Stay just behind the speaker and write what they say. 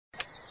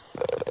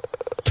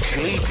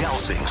Jay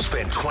Delsing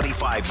spent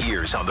 25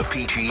 years on the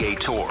PGA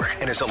Tour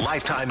and is a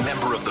lifetime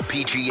member of the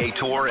PGA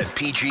Tour and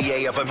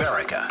PGA of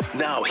America.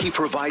 Now he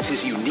provides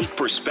his unique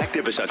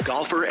perspective as a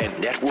golfer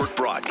and network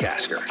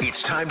broadcaster.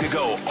 It's time to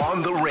go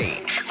on the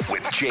range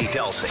with Jay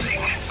Delsing.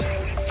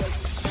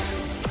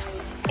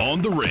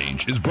 On the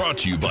Range is brought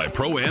to you by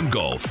Pro-Am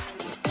Golf.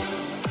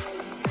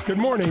 Good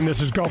morning.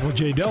 This is Golf with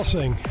Jay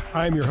Delsing.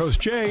 I'm your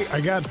host, Jay.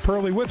 I got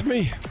Pearly with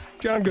me.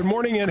 John, good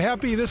morning and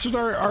happy. This is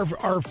our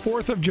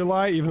 4th of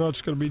July, even though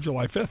it's going to be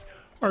July 5th.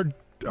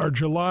 Our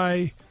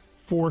July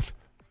 4th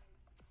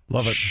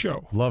Love it.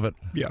 show. Love it.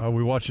 Yeah. Are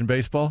we watching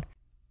baseball?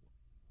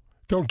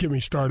 Don't get me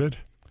started.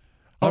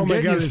 I'm my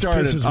getting God, you this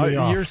started. pisses me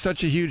off. You're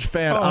such a huge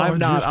fan. Oh, I'm it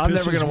not. just I'm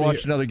never pisses going to me-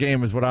 watch another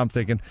game is what I'm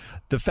thinking.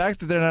 The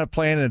fact that they're not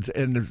playing,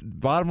 and the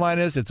bottom line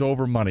is it's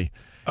over money.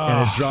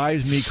 And it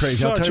drives me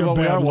crazy. I'll such tell you a what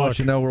we bad are look.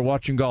 watching, though. We're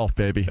watching golf,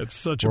 baby. It's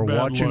such a We're bad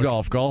watching look.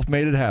 golf. Golf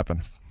made it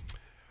happen.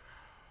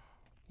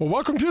 Well,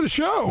 welcome to the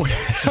show.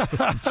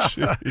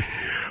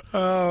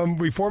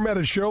 We format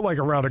a show like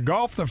a round of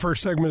golf. The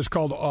first segment is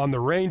called On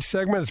the Range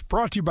segment. It's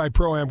brought to you by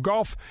Pro-Am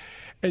Golf.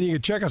 And you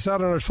can check us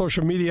out on our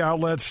social media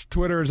outlets.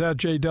 Twitter is at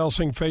Jay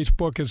Delsing.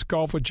 Facebook is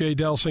Golf with Jay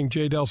Delsing,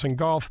 Jay Delsing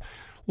Golf.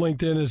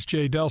 LinkedIn is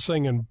Jay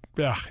Delsing. And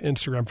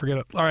Instagram, forget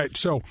it. All right,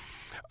 so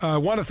I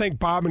want to thank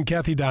Bob and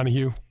Kathy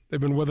Donahue. They've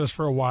been with us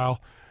for a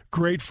while.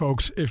 Great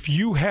folks. If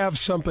you have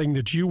something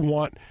that you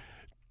want,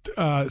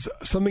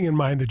 something in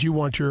mind that you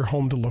want your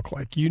home to look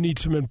like, you need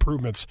some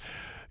improvements,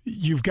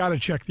 you've got to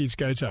check these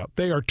guys out.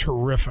 They are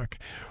terrific.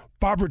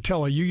 Bob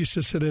Rotella, you used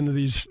to sit into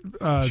these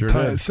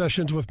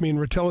sessions with me, and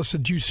Rotella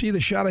said, "Do you see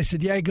the shot?" I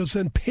said, "Yeah." He goes,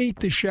 "Then paint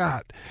the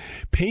shot.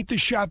 Paint the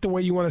shot the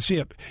way you want to see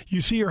it.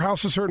 You see your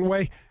house a certain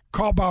way,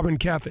 call Bob and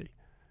Kathy.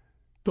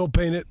 They'll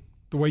paint it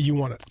the way you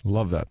want it."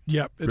 Love that.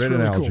 Yep, it's Great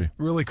really analogy.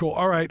 cool. Really cool.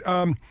 All right,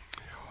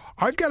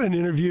 I've got an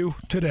interview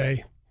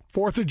today,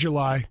 4th of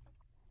July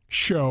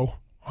show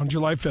on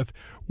July 5th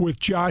with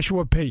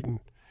Joshua Peyton.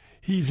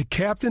 He's a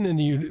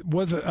captain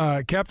was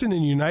a captain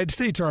in the United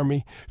States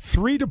Army,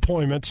 3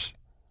 deployments,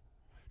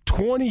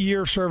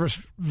 20-year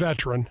service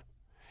veteran.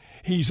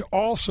 He's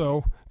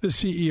also the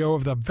CEO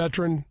of the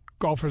Veteran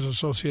Golfers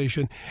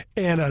Association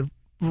and a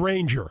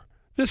Ranger.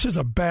 This is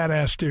a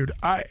badass dude,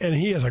 and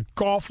he is a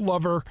golf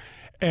lover,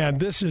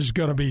 and this is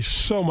going to be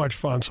so much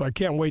fun. So I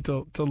can't wait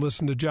to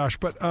listen to Josh.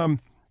 But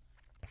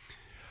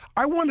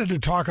I wanted to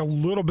talk a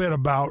little bit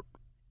about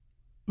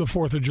the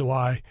 4th of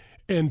July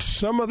and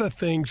some of the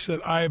things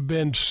that I've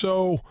been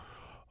so,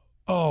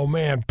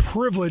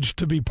 privileged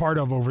to be part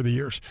of over the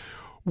years.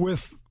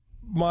 With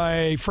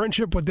my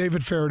friendship with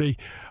David Faraday,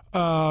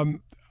 I'm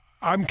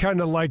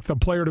kind of like the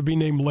player to be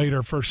named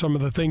later for some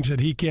of the things that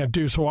he can't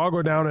do. So I'll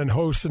go down and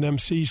host and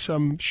MC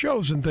some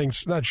shows and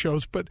things, not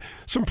shows, but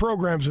some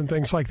programs and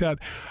things like that,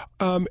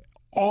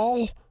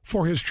 all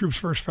for his Troops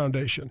First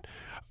Foundation.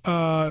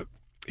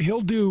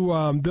 They'll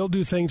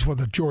do things with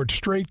a George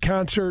Strait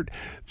concert,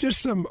 just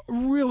some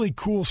really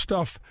cool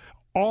stuff,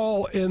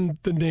 all in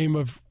the name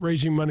of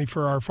raising money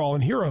for our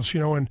fallen heroes,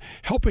 and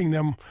helping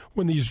them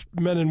when these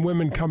men and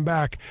women come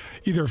back,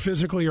 either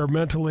physically or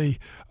mentally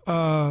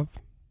hurt,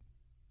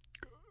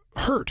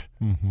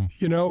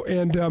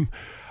 and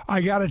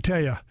I got to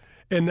tell you,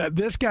 and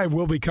this guy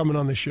will be coming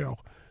on the show.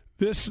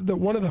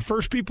 One of the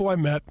first people I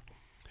met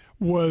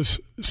was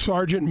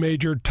Sergeant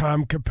Major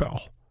Tom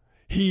Capel.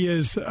 He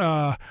is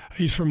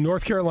he's from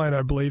North Carolina,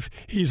 I believe.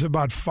 He's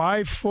about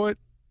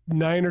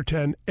 5'9" or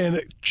 10,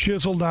 and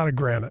chiseled out of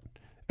granite.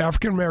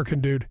 African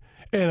American dude,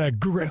 and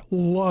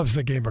loves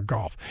the game of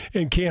golf,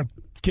 and can't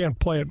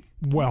play it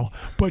well,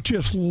 but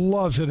just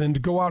loves it. And to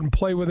go out and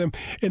play with him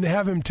and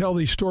have him tell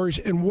these stories,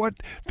 and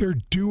what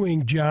they're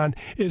doing, John,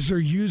 is they're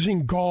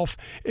using golf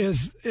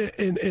as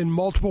in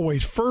multiple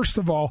ways. First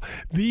of all,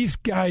 these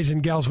guys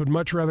and gals would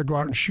much rather go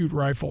out and shoot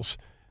rifles,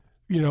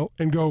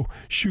 and go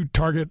shoot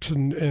targets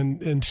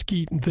and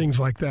skeet and things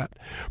like that.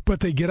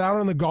 But they get out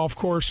on the golf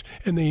course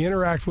and they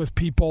interact with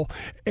people.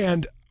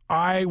 And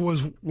I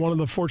was one of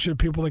the fortunate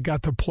people that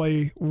got to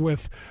play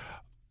with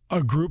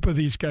a group of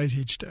these guys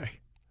each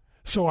day.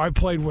 So I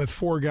played with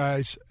 4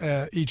 guys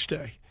each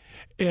day.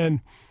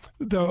 And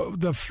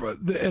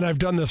and I've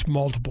done this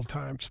multiple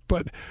times,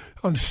 but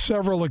on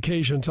several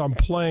occasions I'm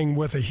playing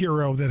with a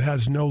hero that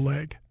has no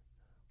leg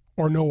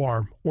or no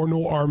arm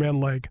and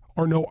leg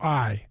or no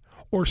eye.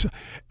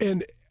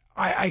 And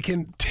I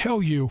can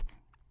tell you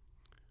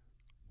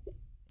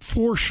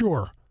for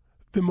sure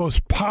the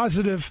most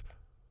positive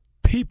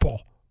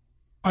people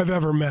I've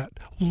ever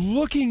met.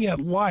 Looking at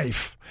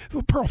life.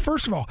 Pearl,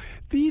 first of all,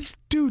 these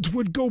dudes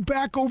would go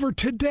back over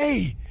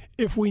today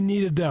if we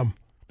needed them.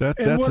 That's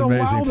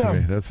amazing to me.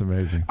 That's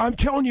amazing. I'm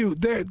telling you,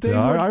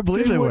 I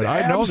believe they would.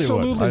 I know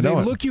absolutely. they would.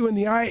 They look you in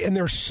the eye, and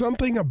there's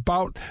something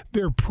about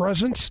their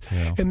presence,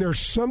 and there's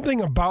something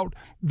about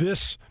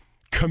this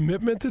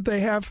commitment that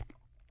they have.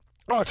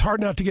 Oh, it's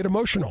hard not to get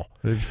emotional.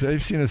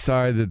 They've seen a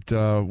side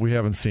that we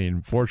haven't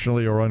seen,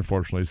 fortunately or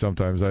unfortunately.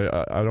 Sometimes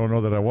I don't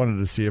know that I wanted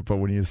to see it, but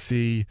when you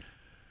see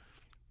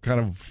kind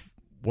of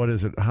what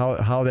is it?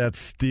 How that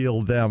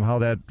steeled them, how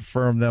that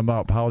firmed them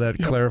up, how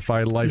that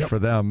clarified life for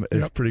them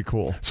is pretty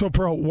cool. So,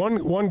 Pearl,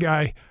 one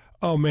guy,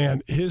 oh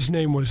man, his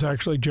name was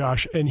actually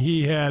Josh, and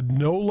he had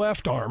no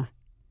left arm,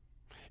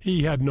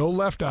 he had no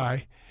left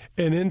eye,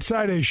 and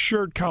inside his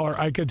shirt collar,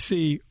 I could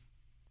see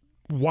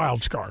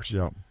wild scars.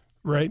 Yeah.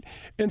 Right?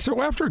 And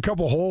so after a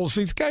couple holes,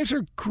 these guys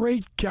are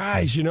great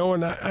guys,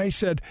 and I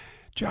said,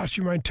 Josh,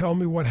 you mind telling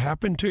me what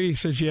happened to you? He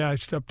says, yeah, I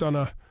stepped on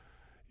a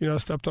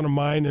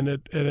mine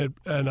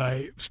and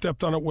I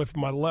stepped on it with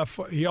my left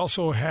foot. He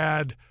also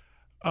had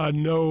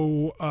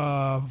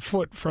no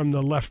foot from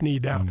the left knee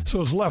down. So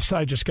his left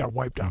side just got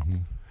wiped out.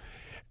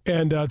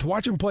 And to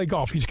watch him play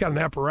golf, he's got an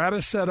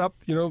apparatus set up.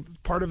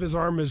 Part of his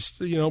arm is,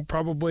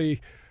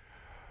 probably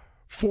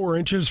 4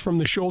 inches from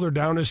the shoulder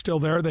down is still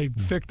there. They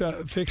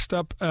fixed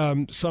up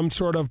some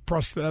sort of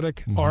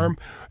prosthetic arm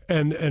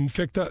and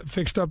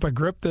fixed up a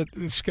grip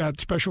that's got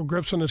special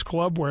grips on his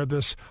club where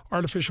this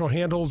artificial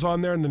handle's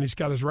on there, and then he's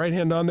got his right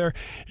hand on there.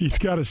 He's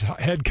got his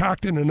head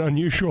cocked in an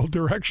unusual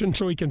direction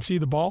so he can see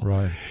the ball.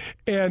 Right.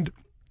 And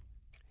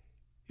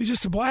he's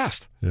just a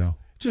blast. Yeah.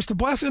 Just a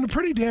blast and a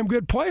pretty damn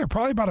good player,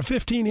 probably about a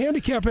 15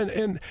 handicap.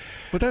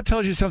 But that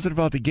tells you something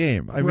about the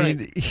game. I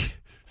mean,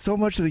 so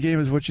much of the game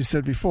is what you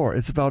said before.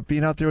 It's about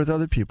being out there with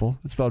other people.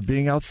 It's about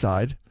being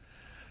outside.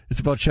 It's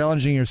about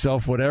challenging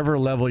yourself, whatever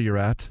level you're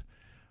at.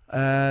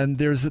 And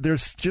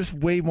there's just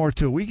way more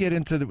to it. We get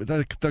into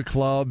the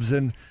clubs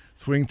and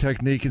swing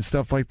technique and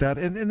stuff like that,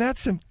 and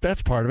that's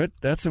part of it.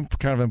 That's some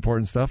kind of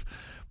important stuff.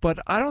 But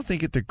I don't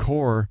think at the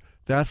core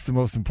that's the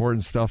most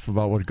important stuff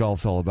about what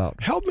golf's all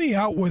about. Help me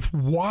out with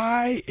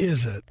why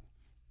is it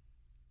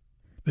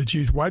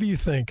why do you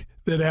think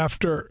that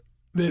after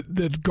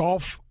that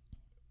golf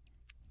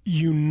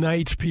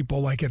unites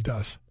people like it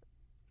does?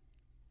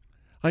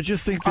 I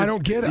just think that, I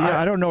don't get it. Yeah,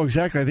 I don't know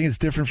exactly. I think it's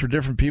different for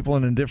different people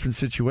and in different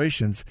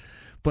situations.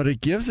 But it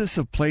gives us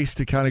a place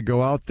to kind of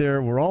go out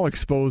there. We're all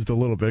exposed a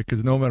little bit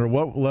because no matter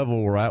what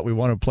level we're at, we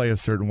want to play a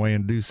certain way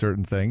and do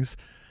certain things.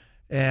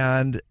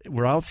 And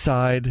we're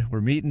outside.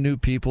 We're meeting new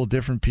people,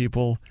 different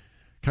people,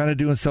 kind of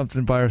doing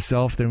something by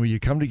ourselves. Then when you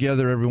come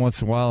together every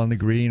once in a while on the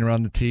green or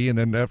on the tee, and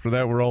then after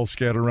that we're all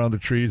scattered around the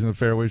trees and the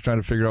fairways trying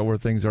to figure out where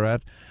things are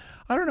at.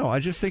 I don't know. I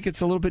just think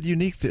it's a little bit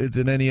unique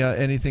than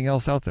anything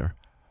else out there.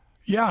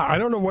 Yeah, I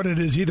don't know what it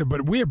is either,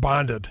 but we're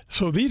bonded.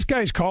 So these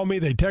guys call me,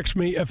 they text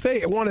me. If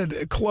they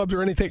wanted clubs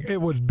or anything,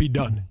 it would be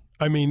done.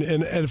 I mean,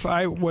 and if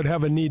I would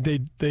have a need,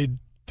 they'd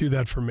do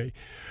that for me.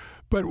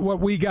 But what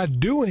we got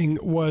doing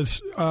was,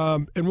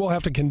 and we'll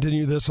have to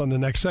continue this on the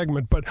next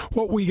segment, but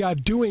what we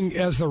got doing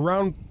as the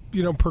round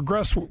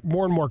progressed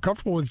more and more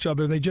comfortable with each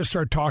other, they just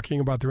start talking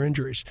about their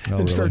injuries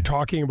start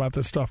talking about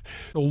this stuff.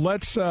 So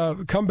let's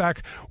come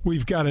back.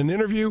 We've got an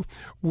interview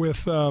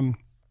with a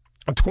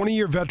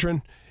 20-year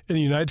veteran in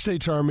the United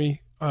States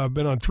Army,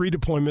 been on 3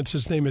 deployments.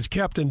 His name is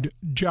Captain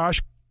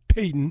Josh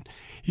Peyton.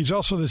 He's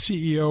also the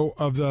CEO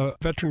of the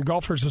Veteran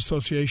Golfers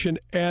Association,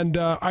 and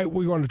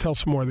we want to tell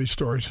some more of these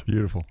stories.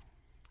 Beautiful.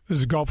 This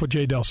is Golf with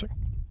Jay Delsing.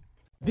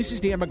 This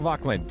is Dan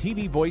McLaughlin,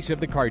 TV voice of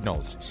the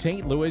Cardinals.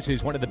 St. Louis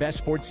is one of the best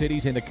sports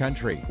cities in the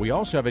country. We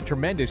also have a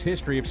tremendous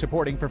history of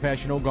supporting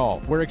professional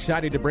golf. We're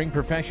excited to bring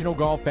professional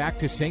golf back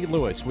to St.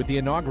 Louis with the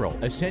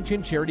inaugural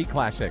Ascension Charity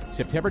Classic,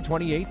 September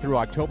 28th through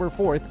October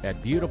 4th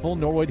at beautiful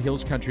Norwood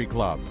Hills Country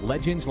Club.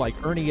 Legends like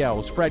Ernie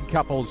Els, Fred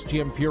Couples,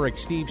 Jim Furyk,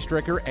 Steve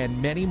Stricker,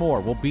 and many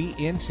more will be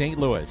in St.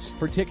 Louis.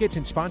 For tickets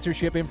and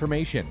sponsorship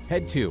information,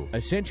 head to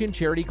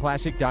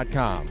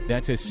AscensionCharityClassic.com.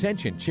 That's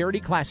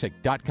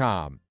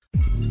AscensionCharityClassic.com.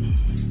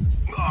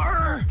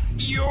 Are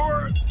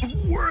your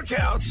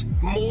workouts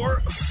more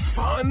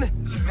fun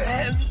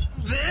than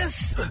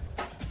this?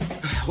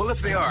 Well,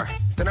 if they are,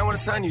 then I want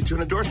to sign you to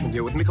an endorsement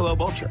deal with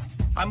Michelob Ultra.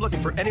 I'm looking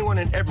for anyone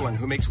and everyone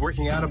who makes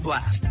working out a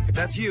blast. If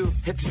that's you,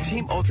 head to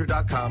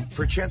TeamUltra.com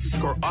for a chance to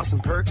score awesome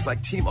perks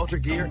like Team Ultra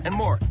gear and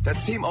more.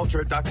 That's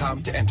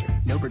TeamUltra.com to enter.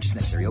 No purchase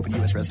necessary. Open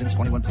U.S. residents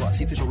 21 plus.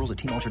 See official rules at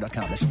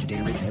TeamUltra.com. Message and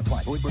data rates may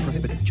apply. Void where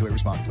prohibited. Enjoy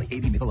responsibly.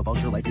 AB Michelob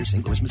Ultra Light Beer,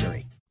 St. Louis,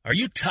 Missouri. Are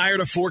you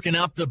tired of forking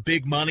out the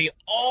big money,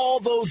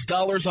 all those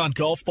dollars on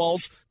golf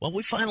balls? Well,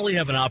 we finally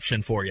have an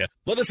option for you.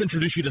 Let us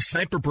introduce you to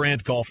Sniper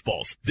brand golf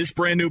balls. This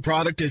brand new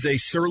product is a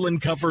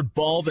Surlyn-covered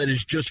ball that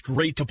is just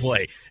great to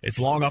play. It's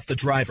long off the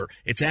driver,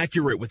 it's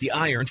accurate with the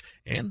irons,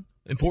 and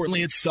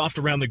importantly, it's soft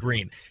around the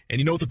green. And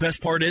you know what the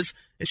best part is?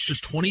 It's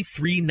just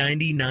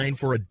 $23.99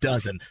 for a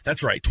dozen.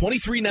 That's right,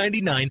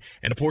 $23.99,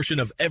 and a portion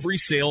of every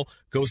sale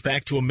goes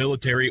back to a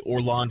military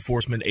or law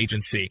enforcement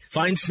agency.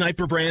 Find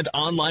Sniper Brand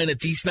online at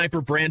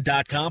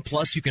thesniperbrand.com.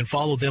 Plus, you can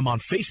follow them on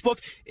Facebook,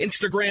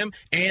 Instagram,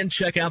 and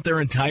check out their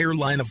entire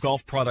line of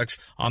golf products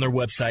on their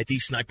website,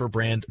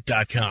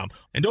 thesniperbrand.com.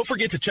 And don't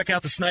forget to check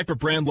out the Sniper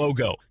Brand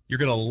logo. You're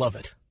going to love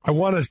it. I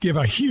want to give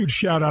a huge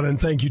shout-out and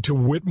thank you to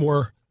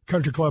Whitmore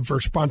Country Club for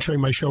sponsoring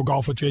my show,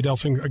 Golf with Jay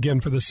Delsing, again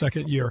for the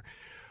second year.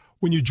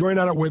 When you join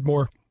out at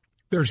Whitmore,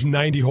 there's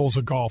 90 holes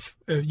of golf.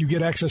 You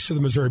get access to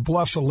the Missouri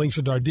Bluffs, the Links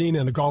of Dardenne,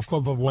 and the Golf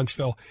Club of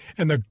Wentzville,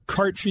 and the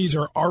cart fees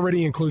are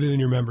already included in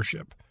your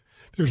membership.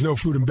 There's no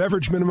food and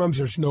beverage minimums.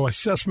 There's no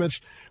assessments.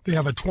 They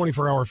have a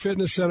 24-hour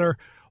fitness center,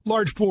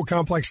 large pool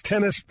complex,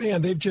 tennis.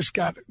 Man, they've just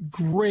got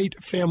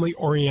great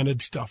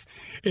family-oriented stuff.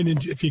 And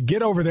if you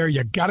get over there,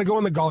 you got to go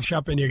in the golf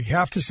shop, and you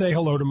have to say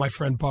hello to my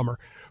friend Bummer.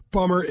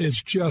 Bummer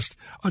is just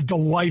a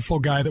delightful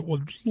guy that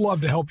would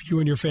love to help you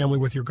and your family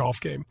with your golf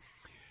game.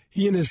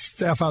 He and his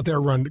staff out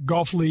there run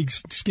golf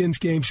leagues, skins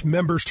games,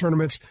 members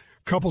tournaments,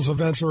 couples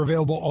events are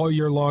available all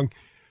year long.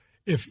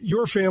 If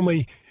your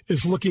family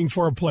is looking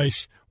for a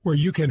place where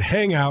you can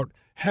hang out,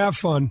 have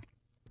fun,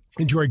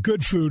 enjoy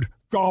good food,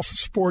 golf,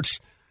 sports,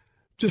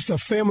 just a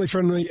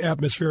family-friendly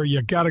atmosphere,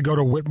 you got to go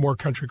to Whitmore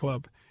Country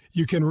Club.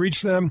 You can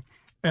reach them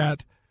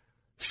at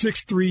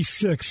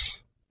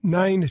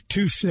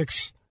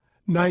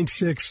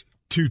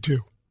 636-926-9622.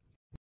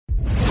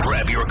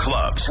 Grab your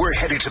clubs. We're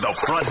headed to the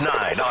front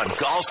nine on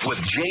Golf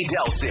with Jay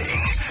Delsing.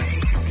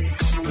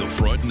 The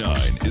Front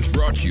Nine is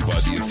brought to you by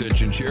the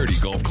Ascension Charity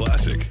Golf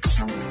Classic.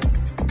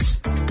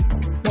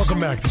 Welcome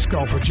back. This is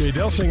Golf with Jay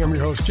Delsing. I'm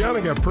your host, John.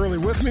 I got Pearlie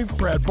with me.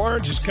 Brad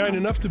Barnes is kind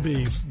enough to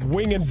be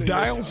winging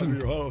dials. I'm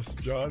your host,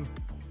 John.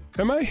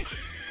 Am I?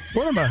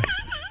 What am I?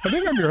 I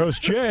think I'm your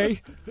host,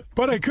 Jay,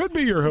 but I could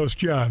be your host,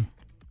 John.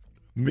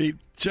 Meat.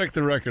 Check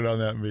the record on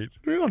that, Meat.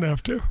 We don't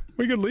have to.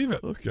 We could leave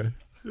it. Okay.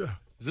 Yeah.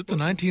 Is it the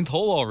 19th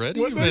hole already?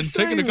 What You've been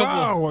taking a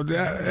couple. Wow.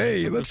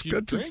 Hey, let's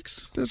get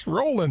this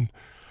rolling.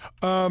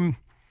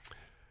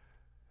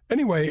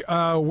 Anyway,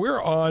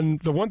 we're on,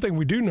 the one thing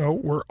we do know,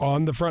 we're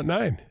on the front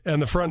nine.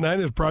 And the front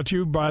nine is brought to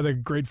you by the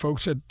great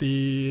folks at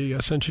the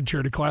Ascension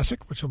Charity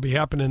Classic, which will be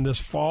happening this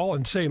fall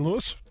in St.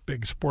 Louis.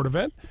 Big sporting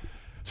event.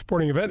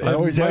 I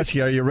always ask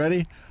you, are you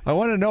ready? I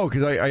want to know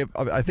because I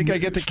think I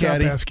get the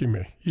caddy. Stop asking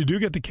me. You do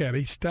get the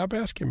caddy. Stop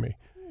asking me.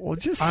 Well,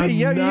 just say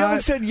yeah. You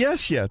haven't said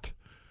yes yet.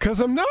 Because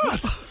I'm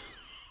not.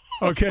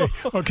 Okay.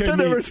 That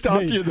never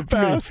stopped you in the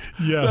past.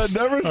 Yes.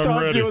 That never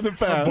stopped you in the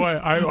past. Boy,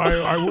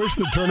 I wish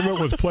the tournament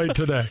was played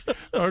today.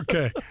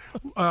 Okay.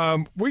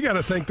 We got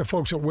to thank the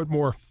folks at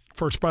Whitmore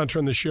for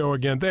sponsoring the show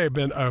again. They have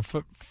been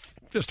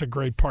just a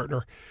great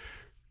partner.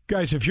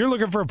 Guys, if you're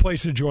looking for a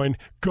place to join,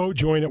 go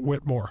join at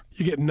Whitmore.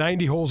 You get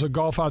 90 holes of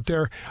golf out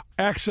there,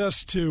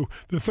 access to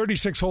the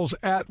 36 holes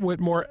at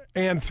Whitmore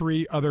and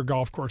 3 other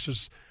golf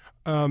courses.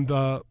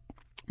 The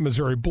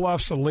Missouri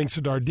Bluffs, the Links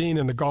of Dardenne,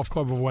 and the Golf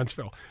Club of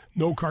Wentzville.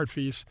 No cart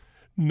fees,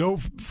 no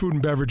food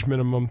and beverage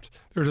minimums.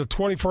 There's a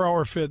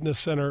 24-hour fitness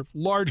center,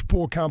 large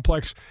pool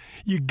complex.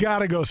 You got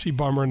to go see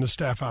Bummer and the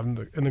staff out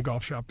in the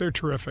golf shop. They're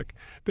terrific.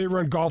 They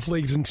run golf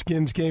leagues and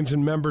skins games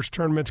and members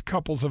tournaments,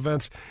 couples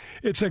events.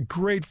 It's a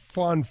great,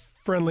 fun,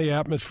 friendly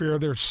atmosphere.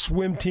 There's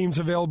swim teams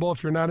available.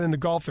 If you're not into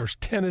golf, there's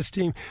tennis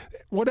team.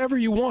 Whatever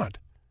you want.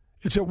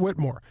 It's at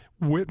Whitmore.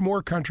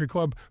 Whitmore Country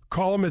Club.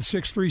 Call them at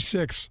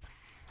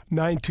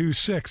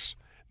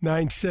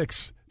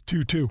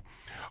 636-926-9622.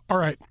 All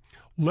right,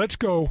 let's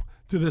go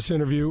to this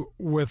interview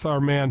with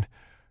our man,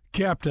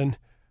 Captain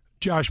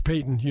Josh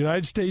Peyton,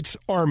 United States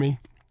Army,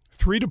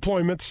 3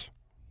 deployments,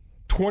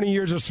 20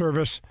 years of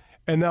service,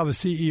 and now the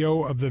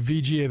CEO of the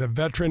VGA, the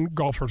Veteran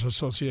Golfers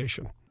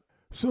Association.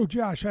 So,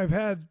 Josh, I've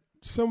had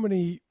so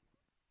many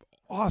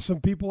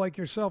awesome people like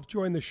yourself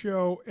join the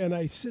show, and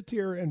I sit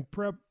here and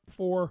prep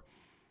for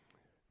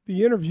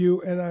the interview,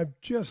 and I'm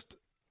just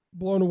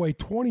blown away.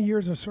 20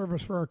 years of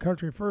service for our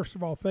country. First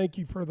of all, thank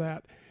you for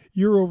that.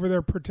 You're over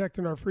there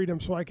protecting our freedom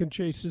so I can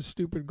chase this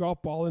stupid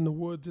golf ball in the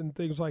woods and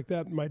things like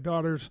that, and my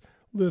daughters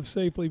live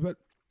safely, but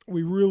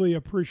we really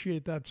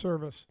appreciate that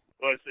service.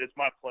 Well, it's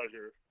my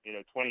pleasure.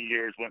 20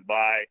 years went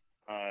by,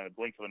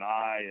 blink of an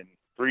eye, and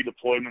 3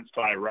 deployments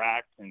to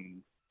Iraq,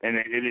 and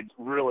it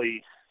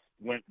really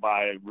went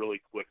by really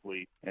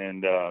quickly.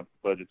 And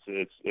but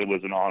it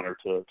was an honor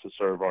to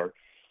serve our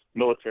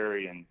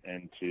military and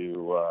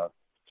to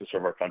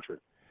serve our country.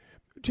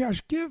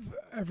 Josh, give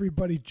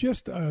everybody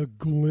just a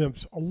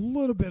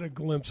little bit of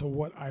glimpse of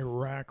what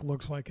Iraq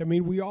looks like. I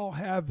mean, we all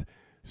have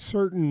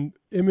certain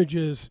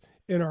images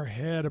in our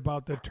head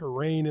about the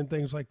terrain and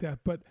things like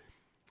that, but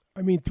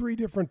I mean, 3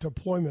 different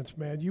deployments,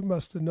 man. You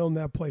must have known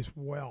that place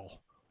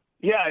well.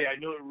 Yeah, I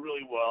knew it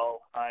really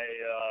well. I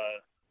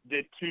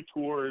did 2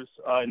 tours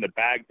in the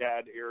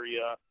Baghdad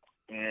area,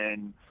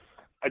 and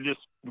I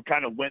just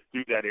kind of went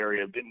through that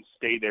area, didn't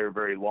stay there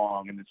very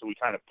long, and so we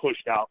kind of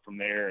pushed out from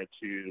there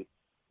to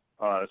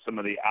some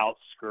of the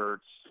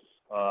outskirts,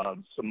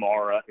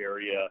 Samara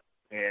area,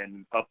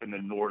 and up in the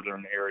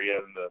northern area,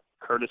 in the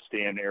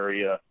Kurdistan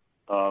area,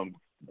 in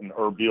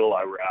Erbil,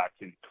 Iraq.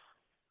 And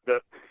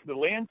the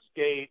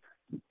landscape,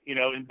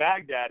 in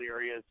Baghdad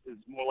area is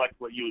more like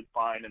what you would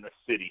find in a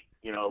city.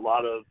 A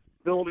lot of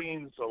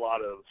buildings, a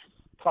lot of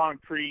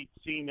concrete,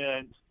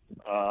 cement,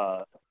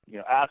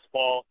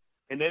 asphalt.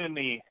 And then in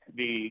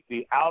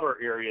the outer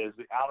areas,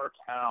 the outer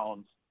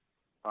towns,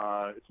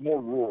 it's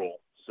more rural.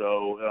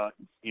 So,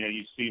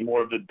 you see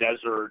more of the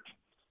desert.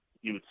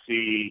 You would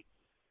see,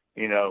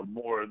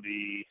 more of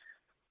the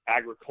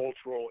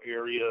agricultural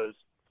areas,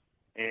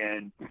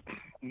 and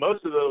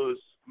most of those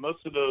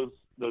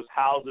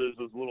houses,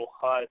 those little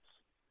huts,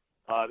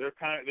 they're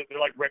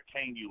like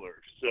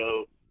rectangular.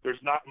 So there's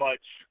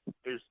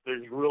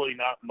really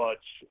not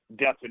much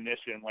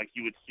definition like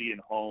you would see in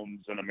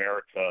homes in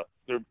America.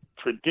 They're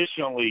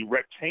traditionally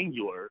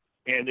rectangular,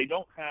 and they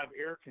don't have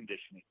air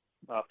conditioning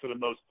for the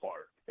most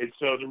part. And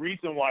so the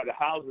reason why the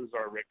houses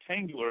are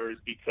rectangular is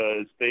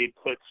because they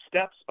put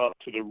steps up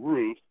to the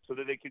roof so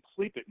that they can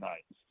sleep at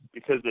night,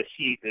 because the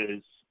heat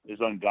is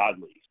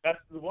ungodly. That's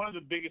one of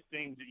the biggest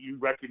things that you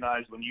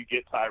recognize when you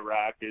get to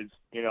Iraq is,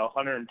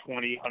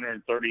 120,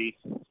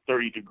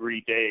 130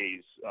 degree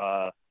days,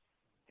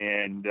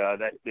 and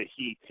that the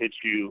heat hits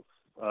your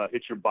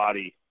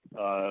body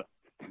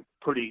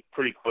pretty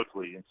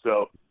quickly. And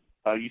so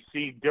you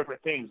see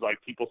different things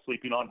like people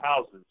sleeping on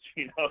houses.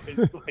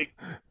 It's like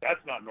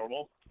that's not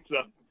normal.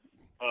 So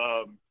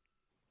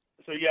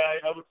yeah,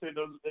 I would say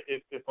those.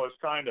 If I was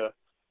trying to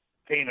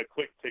paint a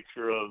quick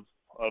picture of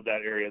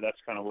that area, that's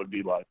kind of what it'd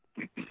be like.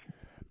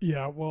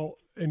 Yeah, well,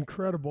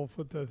 incredible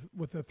with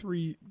the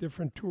 3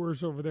 different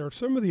tours over there.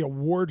 Some of the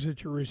awards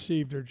that you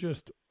received are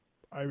just,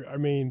 I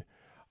mean,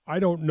 I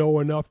don't know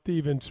enough to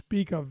even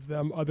speak of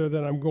them other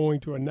than I'm going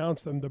to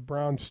announce them: the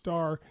Brown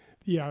Star,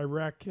 the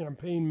Iraq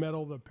Campaign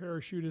Medal, the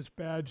Parachutist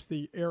Badge,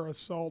 the Air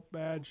Assault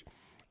Badge,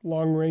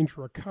 Long Range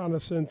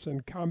Reconnaissance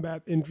and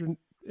Combat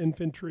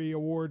Infantry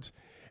Awards.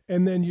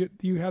 And then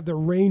you have the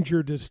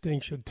Ranger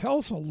distinction. Tell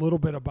us a little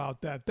bit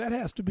about that. That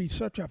has to be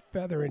such a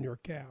feather in your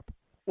cap.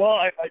 Well,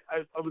 I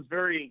was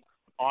very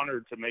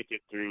honored to make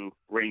it through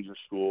Ranger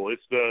School.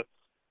 It's the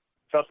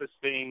toughest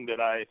thing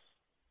that I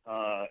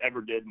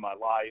ever did in my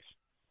life.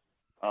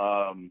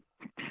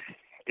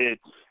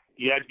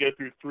 You had to go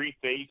through 3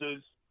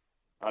 phases: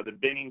 the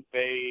binning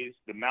phase,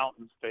 the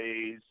mountains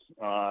phase,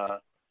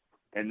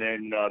 and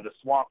then the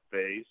swamp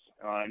phase.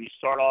 And you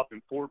start off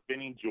in Fort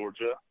Benning,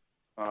 Georgia.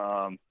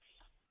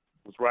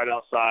 It was right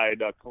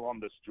outside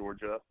Columbus,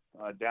 Georgia,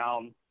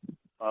 down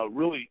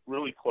really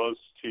close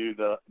to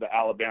the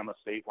Alabama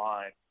state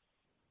line.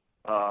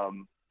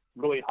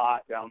 Really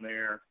hot down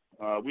there.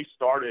 We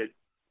started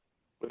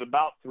with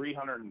about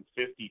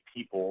 350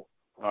 people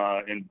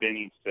in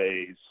binning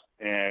phase,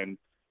 and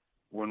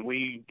when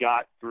we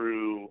got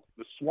through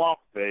the swamp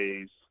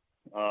phase,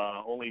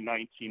 only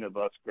 19 of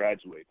us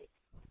graduated.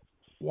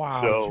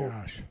 Wow, so,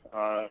 Josh.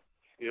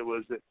 It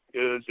was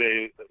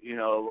a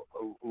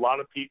lot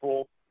of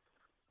people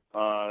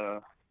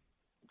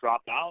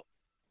drop out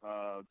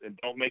and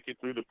don't make it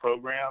through the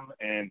program,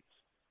 and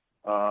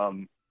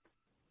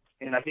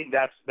I think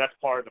that's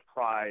part of the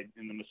pride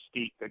and the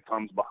mystique that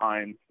comes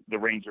behind the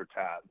Ranger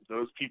tab.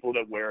 Those people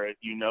that wear it,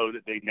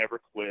 that they never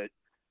quit,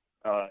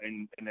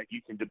 and that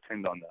you can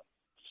depend on them.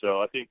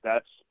 So I think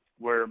that's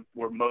where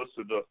most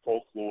of the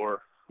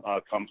folklore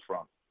comes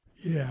from.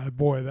 Yeah,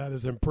 boy, that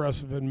is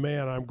impressive. And,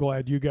 man, I'm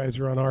glad you guys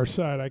are on our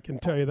side. I can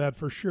tell you that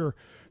for sure.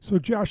 So,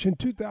 Josh, in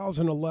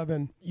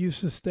 2011, you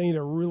sustained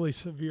a really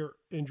severe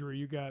injury.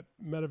 You got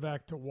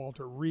medevac to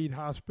Walter Reed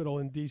Hospital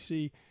in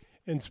D.C.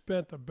 and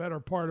spent the better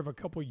part of a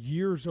couple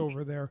years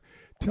over there.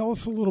 Tell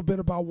us a little bit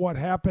about what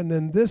happened.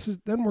 And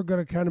then we're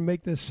going to kind of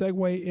make this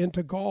segue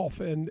into golf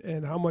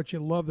and how much you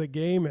love the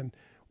game and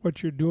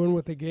what you're doing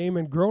with the game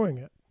and growing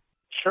it.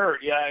 Sure.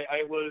 Yeah,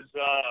 I was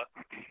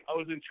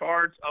in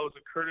charge. I was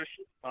a Kurdish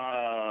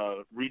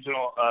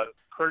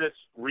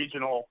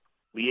regional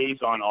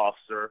liaison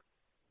officer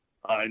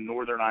in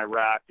northern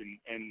Iraq,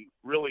 and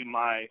really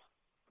my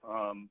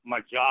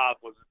job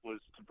was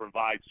to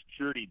provide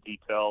security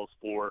details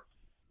for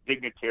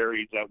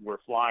dignitaries that were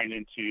flying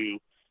into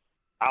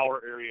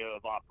our area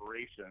of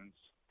operations.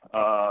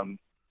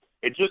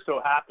 It just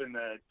so happened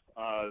that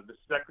the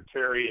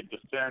Secretary of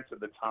Defense at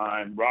the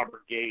time,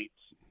 Robert Gates,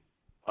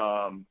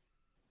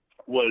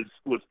 was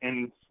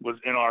in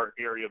our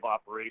area of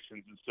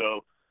operations, and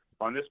so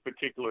on this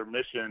particular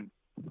mission,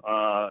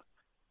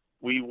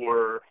 we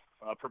were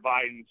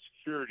providing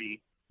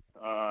security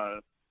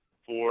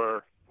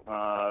for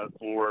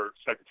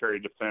Secretary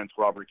of Defense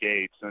Robert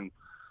Gates, and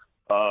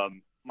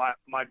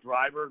my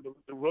driver.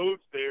 The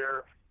roads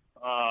there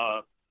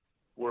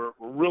were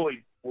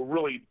really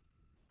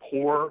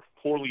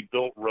poorly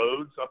built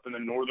roads up in the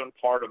northern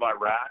part of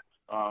Iraq.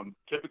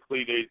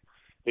 Typically, they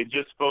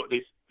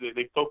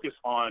focus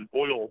on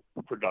oil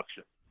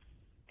production.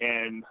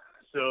 And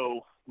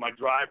so my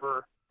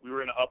driver, we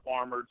were in an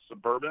up-armored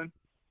Suburban,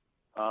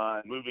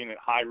 moving at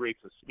high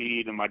rates of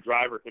speed, and my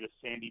driver hit a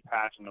sandy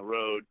patch in the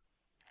road,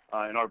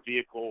 and our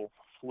vehicle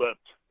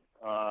flipped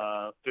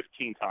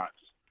 15 times.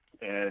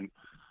 And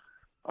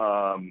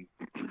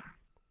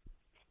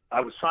I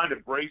was trying to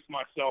brace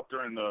myself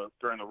during the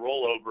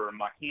rollover, and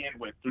my hand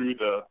went through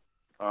the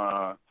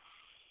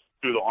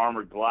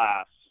armored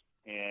glass,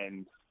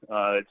 and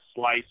it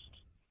sliced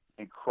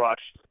and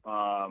crushed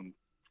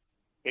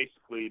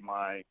basically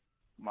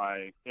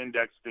my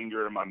index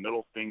finger, my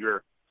middle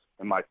finger,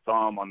 and my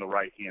thumb on the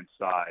right hand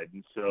side.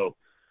 And so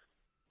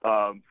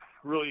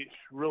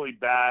really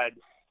bad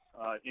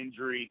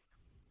injury.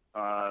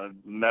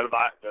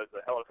 Medevac,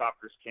 the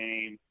helicopters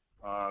came.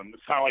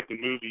 It's kind of like the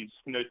movies.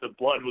 The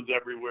blood was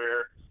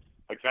everywhere.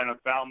 I kind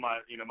of found my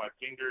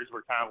fingers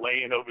were kind of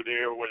laying over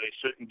there where they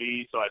shouldn't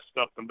be, so I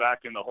stuffed them back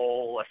in the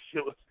hole.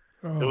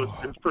 Oh, it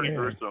was pretty man.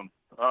 gruesome.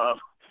 I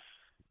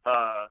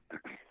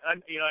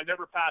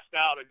never passed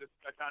out. I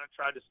kind of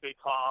tried to stay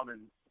calm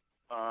and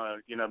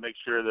make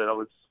sure that I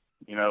was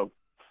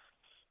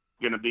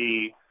going to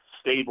be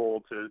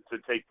stable to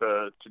take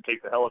the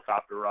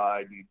helicopter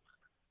ride,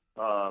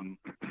 and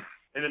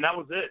then that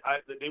was it.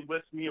 They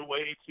whisked me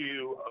away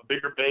to a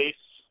bigger base.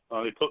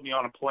 They put me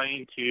on a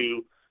plane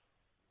to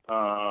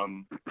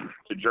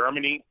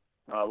Germany,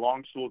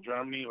 Longstuhl,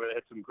 Germany, where they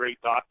had some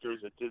great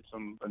doctors that did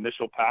some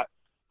initial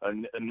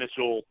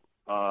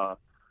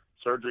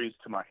surgeries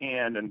to my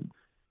hand, and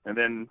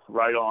then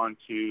right on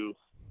to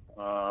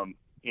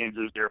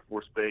Andrews Air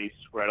Force Base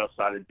right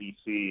outside of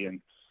D.C.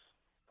 and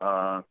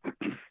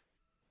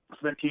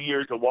spent 2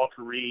 years at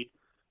Walter Reed.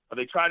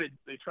 They tried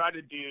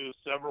to do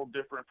several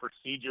different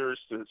procedures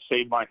to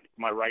save my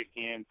right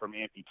hand from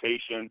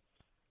amputation.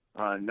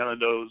 None of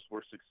those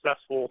were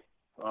successful,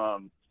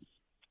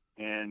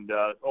 and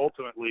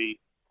ultimately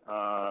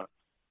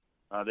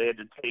they had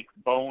to take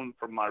bone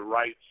from my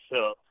right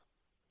hip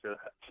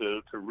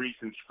to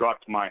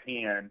reconstruct my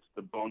hand,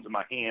 the bones of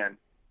my hand,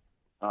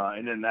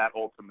 and then that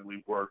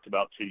ultimately worked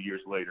about 2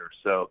 years later.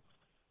 So,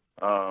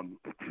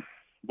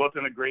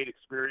 wasn't a great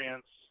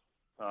experience,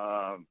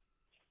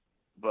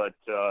 but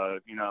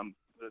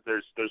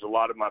there's a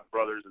lot of my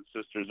brothers and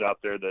sisters out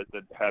there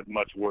that had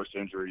much worse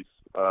injuries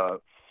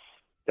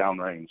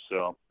downrange.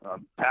 So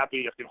I'm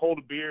happy. I can hold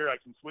a beer. I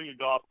can swing a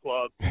golf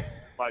club.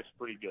 Life's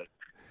pretty good.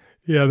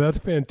 Yeah, that's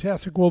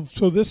fantastic. Well,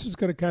 so this is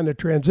going to kind of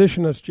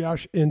transition us,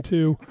 Josh,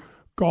 into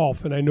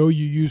golf, and I know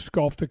you use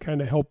golf to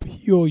kind of help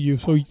heal you.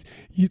 So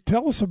you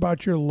tell us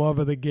about your love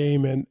of the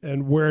game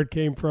and where it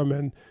came from,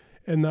 and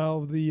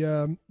now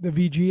the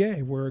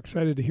VGA. We're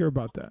excited to hear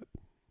about that.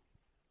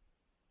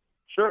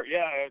 Sure,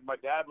 yeah. My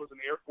dad was an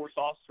Air Force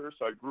officer,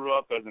 so I grew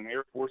up as an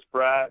Air Force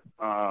brat,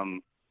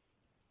 and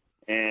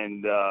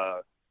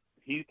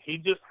he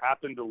just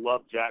happened to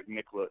love Jack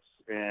Nicklaus.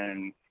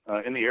 And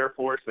in the Air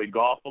Force, they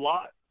golf a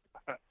lot.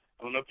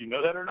 I don't know if you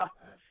know that or not,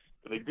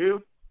 but they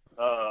do.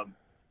 So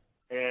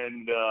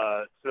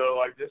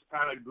I just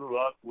kind of grew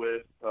up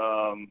with,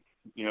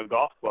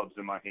 golf clubs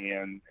in my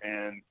hand.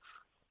 And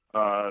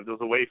there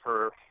was a way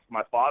for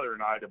my father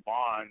and I to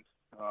bond.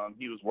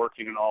 He was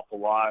working an awful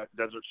lot.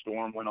 Desert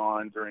Storm went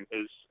on during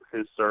his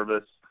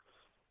service.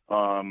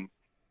 And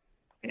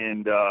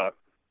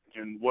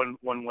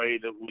one way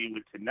that we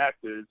would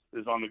connect is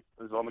on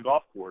the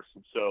golf course.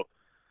 And so,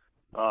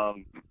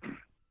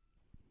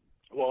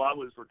 while I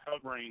was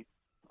recovering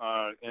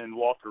in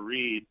Walter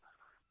Reed,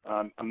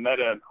 I met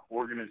an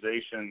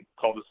organization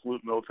called the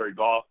Salute Military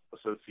Golf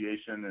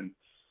Association,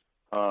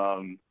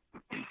 and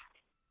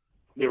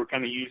they were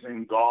kind of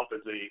using golf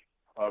as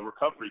a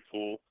recovery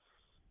tool.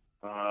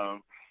 I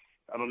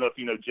don't know if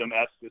you know Jim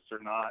Estes or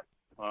not,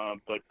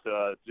 but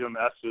Jim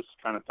Estes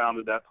kind of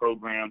founded that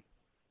program,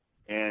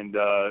 and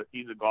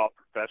he's a golf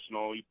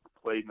professional. He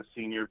played in the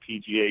senior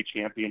PGA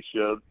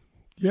championship.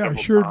 Yeah, I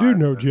sure do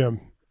know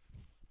Jim.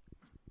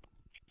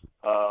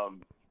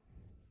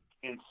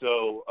 And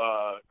so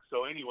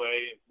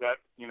anyway, that,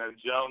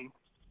 Jim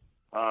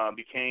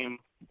became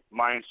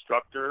my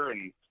instructor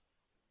and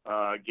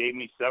gave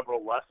me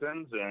several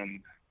lessons,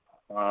 and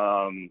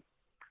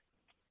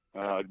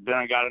then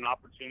I got an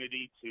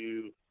opportunity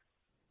to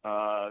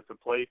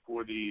play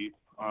for the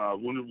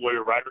Wounded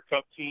Warrior Ryder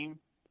Cup team.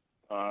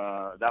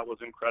 That was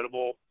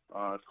incredible.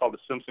 It's called the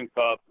Simpson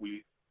Cup.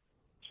 We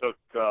took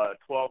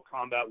 12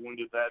 combat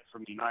wounded vets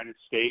from the United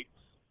States,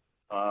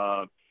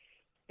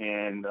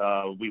 and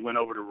we went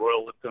over to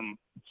Royal Lytham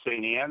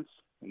St. Anne's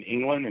in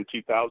England in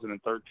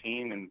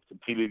 2013 and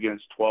competed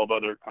against 12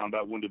 other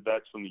combat wounded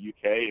vets from the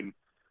UK. And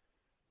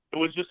it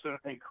was just an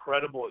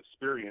incredible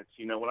experience.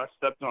 When I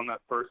stepped on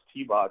that first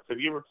tee box, have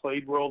you ever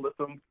played Royal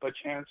Lytham by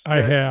chance?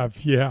 I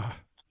have, yeah.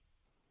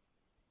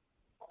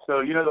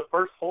 So, the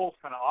first hole's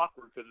kind of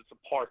awkward because it's a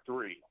par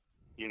 3,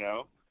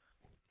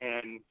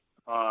 and,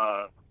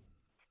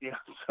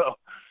 so,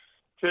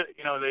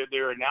 they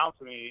were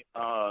announcing me,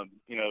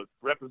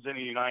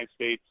 representing the United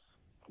States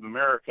of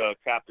America,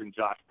 Captain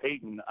Josh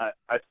Peyton.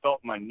 I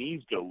felt my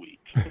knees go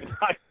weak.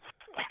 I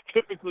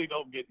typically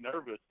don't get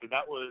nervous, but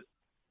that was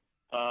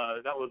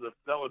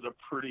a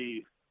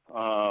pretty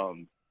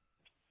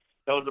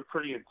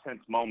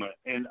intense moment.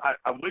 And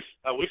I wish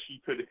you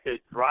could have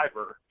hit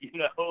driver,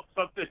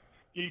 something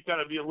you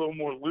kind of be a little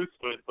more loose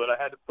with, but I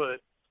had to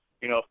put,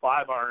 a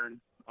 5-iron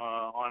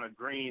on a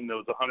green that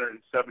was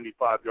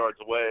 175 yards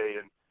away,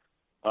 and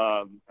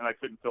I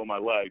couldn't feel my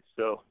legs.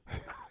 So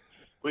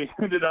we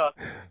ended up,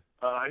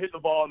 I hit the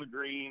ball on the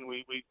green.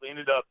 We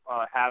ended up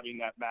having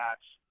that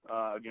match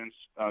against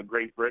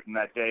Great Britain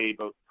that day,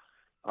 but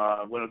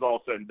when it was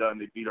all said and done,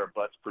 they beat our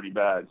butts pretty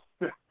bad.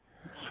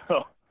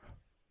 So,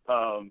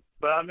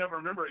 but I'll never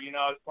remember,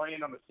 I was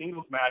playing on the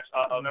singles match.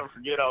 I'll never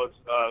forget I was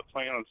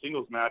playing on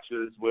singles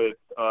matches with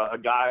a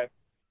guy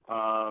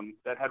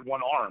that had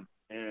one arm,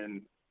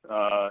 and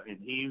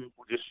he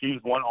just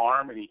used one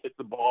arm, and he hit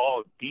the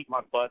ball, beat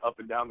my butt up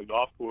and down the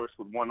golf course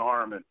with one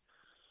arm, and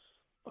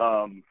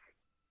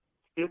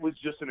it was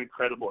just an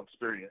incredible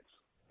experience.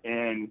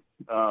 And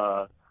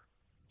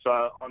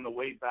So on the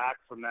way back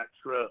from that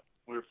trip,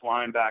 we were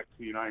flying back to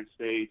the United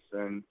States,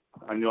 and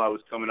I knew I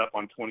was coming up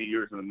on 20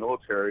 years in the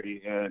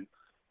military, and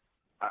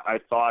I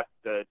thought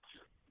that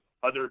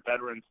other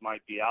veterans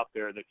might be out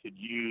there that could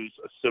use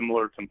a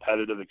similar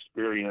competitive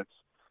experience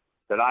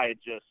that I had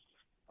just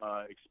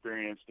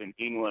experienced in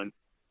England.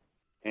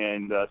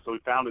 And so we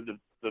founded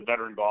the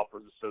Veteran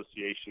Golfers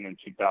Association in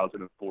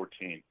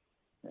 2014.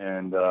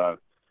 And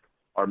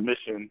our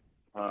mission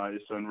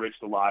is to enrich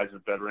the lives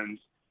of veterans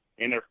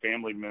and their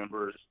family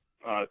members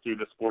through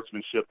the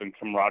sportsmanship and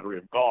camaraderie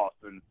of golf.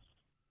 And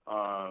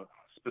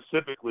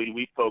specifically,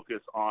 we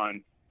focus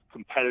on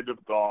competitive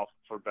golf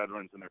for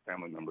veterans and their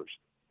family members.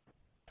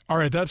 All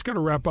right, that's going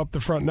to wrap up the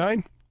front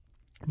nine.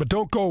 But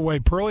don't go away.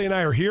 Pearlie and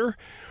I are here.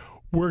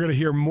 We're going to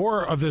hear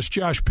more of this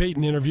Josh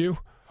Peyton interview,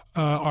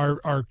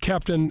 our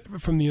captain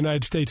from the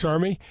United States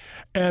Army.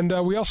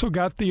 And we also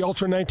got the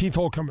Ultra 19th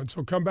hole coming.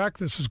 So come back.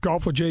 This is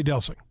Golf with Jay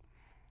Delsing.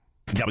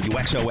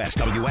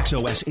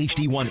 WXOS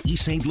HD1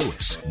 East St.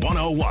 Louis,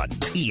 101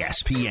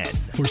 ESPN.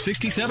 For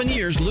 67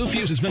 years, Lou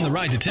Fuse has been the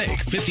ride to take.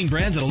 15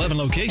 brands at 11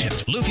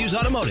 locations. Lou Fuse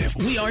Automotive.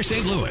 We are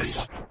St.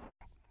 Louis.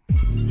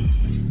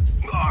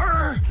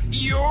 Are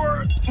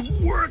your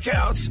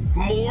workouts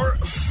more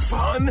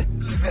fun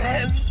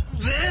than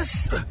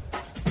this?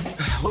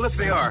 Well, if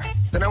they are,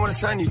 then I want to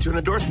sign you to an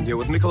endorsement deal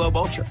with Michelob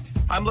Ultra.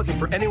 I'm looking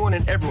for anyone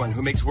and everyone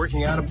who makes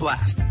working out a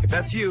blast. If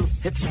that's you,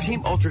 head to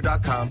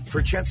TeamUltra.com for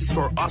a chance to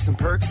score awesome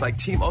perks like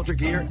Team Ultra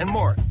gear and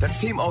more. That's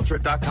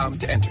TeamUltra.com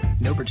to enter.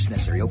 No purchase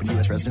necessary. Open to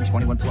U.S. residents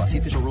 21 plus. See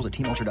official rules at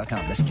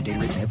TeamUltra.com. Message and data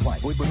rates may apply.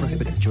 Void where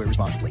prohibited. Enjoy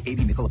responsibly.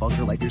 AB Michelob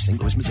Ultra Light Beer, St.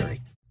 Louis, Missouri.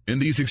 In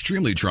these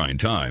extremely trying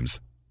times,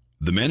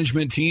 the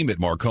management team at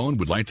Marcone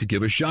would like to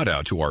give a shout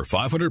out to our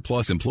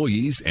 500-plus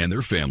employees and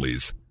their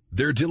families.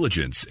 Their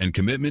diligence and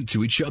commitment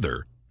to each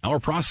other, our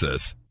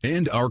process,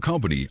 and our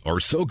company are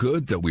so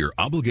good that we are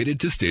obligated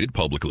to state it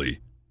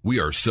publicly. We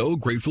are so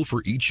grateful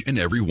for each and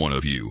every one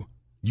of you.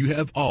 You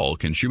have all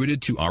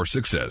contributed to our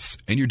success,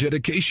 and your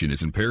dedication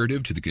is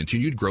imperative to the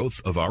continued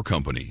growth of our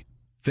company.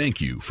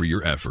 Thank you for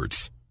your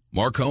efforts.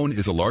 Marcone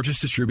is the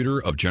largest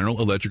distributor of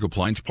general electric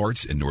appliance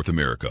parts in North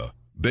America,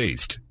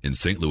 based in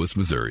St. Louis,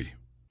 Missouri.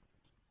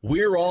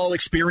 We're all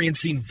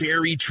experiencing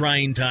very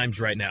trying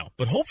times right now,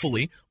 but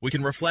hopefully we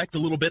can reflect a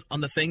little bit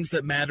on the things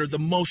that matter the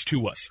most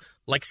to us,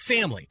 like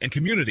family and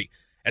community.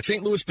 At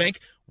St. Louis Bank,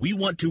 we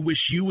want to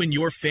wish you and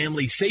your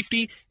family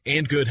safety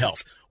and good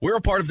health. We're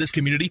a part of this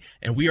community,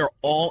 and we are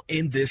all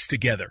in this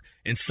together.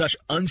 In such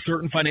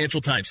uncertain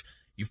financial times,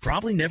 you've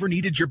probably never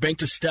needed your bank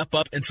to step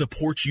up and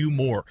support you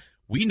more.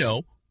 We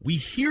know, we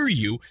hear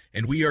you,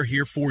 and we are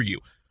here for you.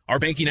 Our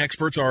banking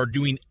experts are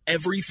doing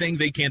everything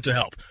they can to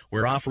help.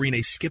 We're offering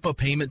a skip-a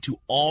payment to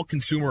all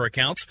consumer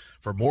accounts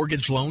for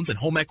mortgage loans and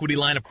home equity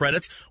line of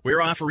credits.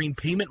 We're offering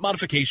payment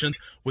modifications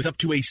with up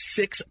to a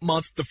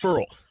 6-month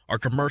deferral. Our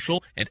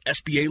commercial and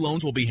SBA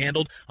loans will be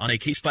handled on a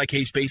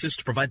case-by-case basis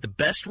to provide the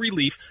best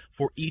relief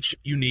for each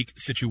unique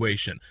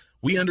situation.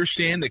 We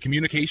understand that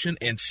communication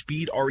and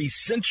speed are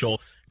essential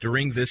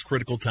during this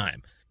critical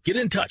time. Get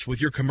in touch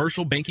with your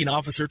commercial banking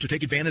officer to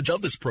take advantage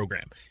of this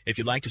program. If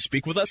you'd like to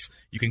speak with us,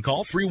 you can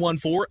call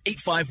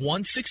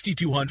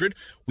 314-851-6200.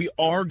 We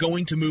are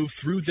going to move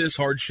through this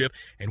hardship,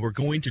 and we're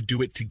going to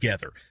do it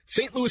together.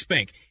 St. Louis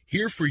Bank,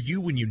 here for you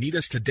when you need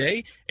us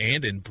today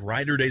and in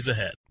brighter days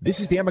ahead. This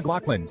is Dan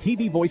McLaughlin,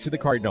 TV voice of the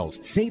Cardinals.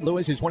 St.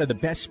 Louis is one of the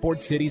best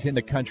sports cities in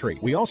the country.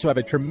 We also have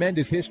a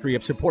tremendous history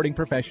of supporting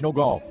professional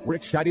golf. We're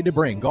excited to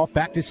bring golf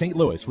back to St.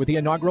 Louis with the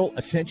inaugural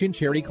Ascension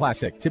Charity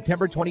Classic,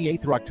 September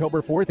 28th through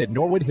October 4th at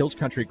Norwood Hills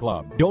Country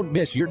Club. Don't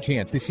miss your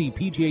chance to see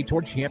PGA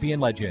Tour champion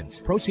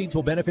legends. Proceeds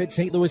will benefit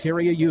St. Louis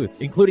area youth,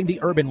 including the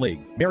Urban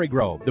League,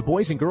 Marygrove, the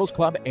Boys and Girls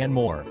Club, and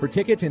more. For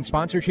tickets and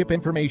sponsorship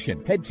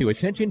information, head to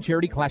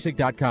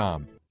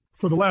AscensionCharityClassic.com.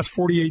 For the last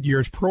 48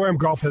 years, Pro-Am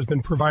Golf has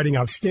been providing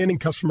outstanding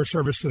customer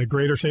service to the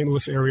greater St.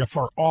 Louis area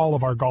for all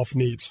of our golf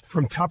needs.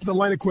 From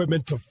top-of-the-line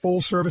equipment to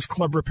full-service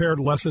club repair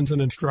lessons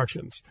and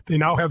instructions. They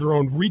now have their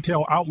own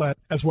retail outlet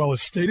as well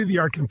as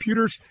state-of-the-art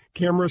computers,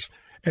 cameras,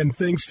 and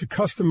things to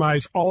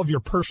customize all of your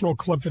personal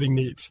club fitting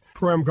needs.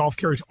 Pro-Am Golf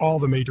carries all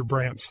the major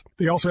brands.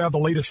 They also have the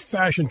latest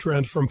fashion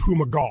trends from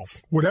Puma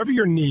Golf. Whatever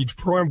your needs,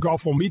 Pro-Am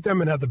Golf will meet them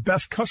and have the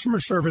best customer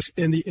service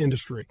in the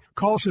industry.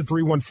 Call us at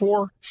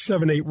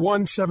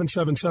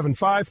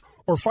 314-781-7775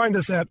 or find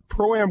us at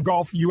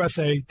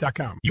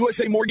ProAmGolfUSA.com.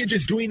 USA Mortgage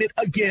is doing it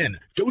again.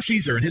 Joe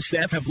Sheezer and his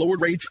staff have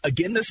lowered rates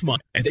again this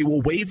month, and they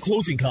will waive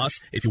closing costs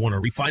if you want to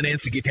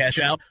refinance to get cash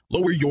out,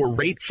 lower your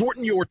rate,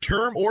 shorten your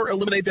term, or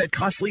eliminate that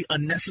costly,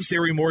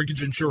 unnecessary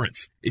mortgage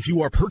insurance. If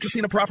you are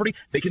purchasing a property,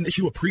 they can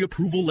issue a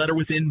pre-approval letter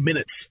within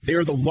minutes. They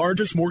are the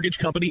largest mortgage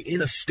company in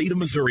the state of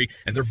Missouri,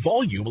 and their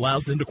volume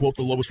allows them to quote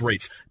the lowest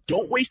rates.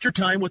 Don't waste your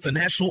time with the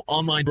national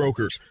online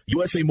brokers.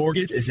 USA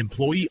Mortgage is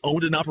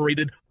employee-owned and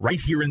operated right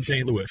here in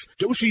St. Louis.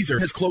 Joe Sheezer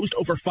has closed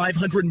over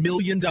 $500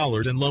 million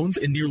in loans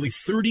in nearly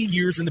 30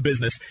 years in the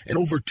business and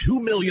over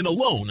 $2 million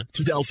alone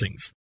to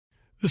Delsing's.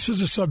 This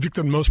is a subject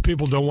that most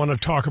people don't want to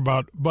talk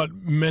about, but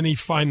many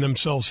find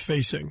themselves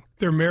facing.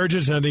 Their marriage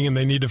is ending and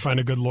they need to find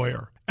a good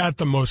lawyer at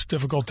the most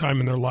difficult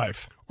time in their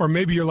life. Or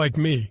maybe you're like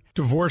me,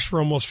 divorced for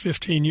almost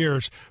 15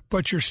 years,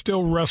 but you're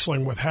still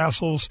wrestling with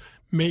hassles,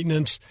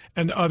 maintenance,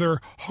 and other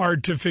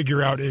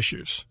hard-to-figure-out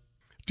issues.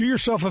 Do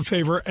yourself a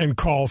favor and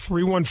call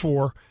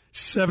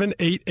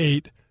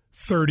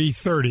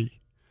 314-788-3030.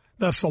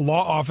 That's the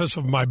law office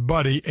of my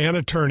buddy and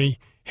attorney,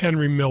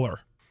 Henry Miller.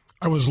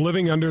 I was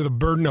living under the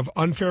burden of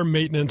unfair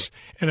maintenance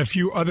and a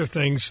few other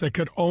things that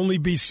could only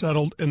be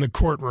settled in the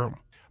courtroom.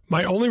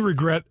 My only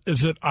regret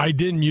is that I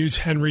didn't use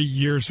Henry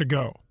years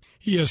ago.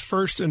 He is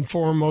first and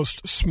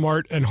foremost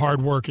smart and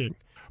hardworking.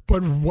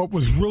 But what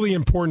was really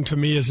important to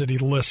me is that he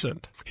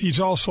listened. He's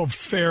also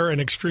fair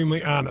and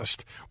extremely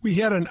honest. We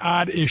had an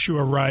odd issue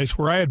arise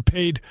where I had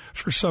paid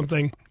for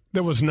something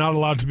that was not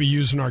allowed to be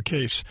used in our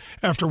case.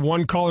 After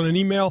one call and an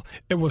email,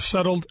 it was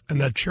settled and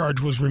that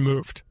charge was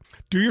removed.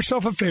 Do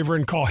yourself a favor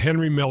and call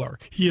Henry Miller.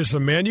 He is the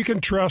man you can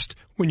trust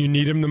when you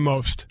need him the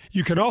most.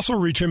 You can also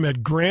reach him at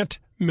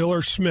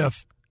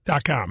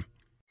grantmillersmith.com.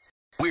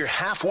 We're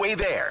halfway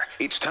there.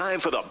 It's time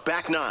for the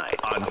Back Nine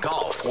on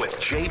Golf with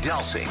Jay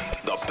Delsing.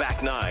 The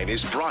Back Nine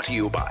is brought to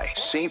you by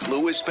St.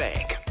 Louis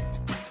Bank.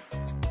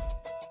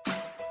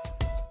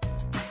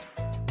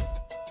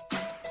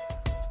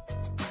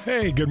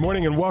 Hey, good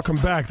morning and welcome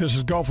back. This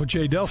is Golf with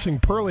Jay Delsing.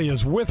 Pearlie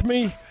is with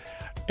me,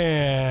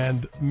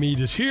 and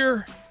Meade is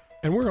here.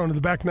 And we're on to the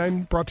Back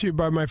Nine, brought to you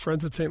by my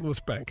friends at St. Louis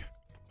Bank.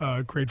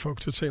 Great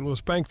folks at St. Louis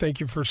Bank. Thank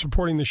you for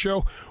supporting the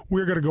show.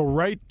 We're going to go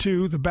right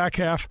to the back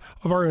half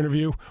of our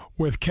interview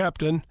with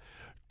Captain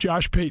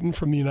Josh Peyton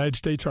from the United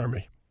States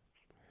Army.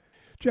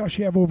 Josh,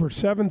 you have over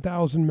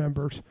 7,000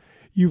 members.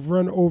 You've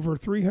run over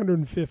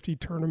 350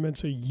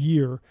 tournaments a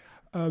year.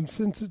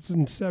 Since its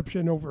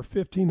inception, over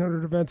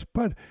 1,500 events.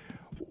 And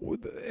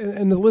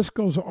the list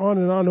goes on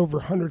and on, over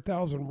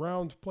 100,000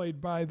 rounds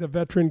played by the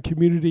veteran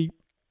community.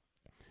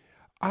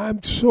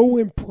 I'm so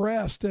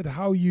impressed at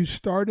how you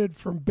started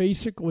from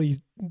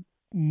basically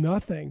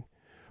nothing,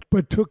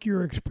 but took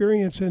your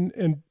experience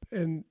and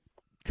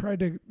tried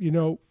to,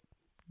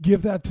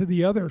 give that to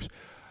the others.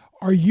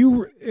 Are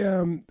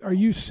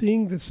you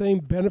seeing the same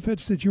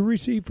benefits that you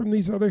receive from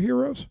these other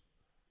heroes?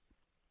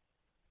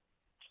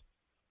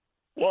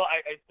 Well,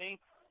 I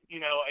think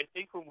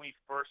when we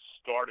first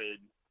started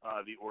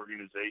the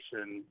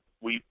organization,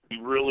 we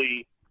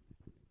really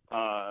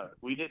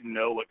we didn't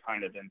know what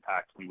kind of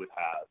impact we would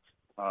have.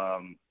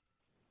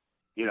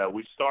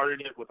 We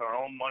started it with our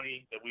own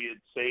money that we had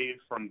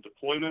saved from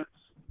deployments.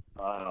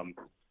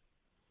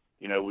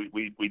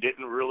 We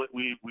didn't really,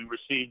 we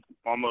received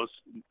almost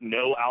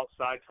no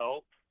outside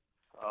help.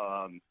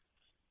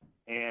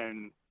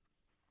 And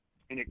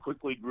it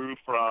quickly grew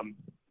from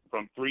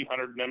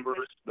 300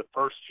 members the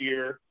first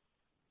year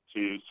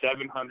to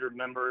 700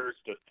 members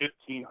to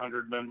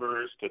 1,500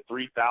 members to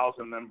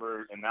 3,000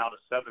 members and now to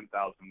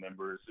 7,000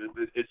 members.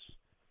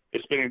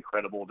 It's been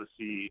incredible to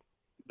see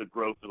the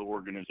growth of the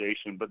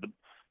organization. But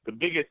the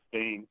biggest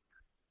thing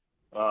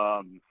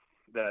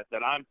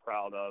that I'm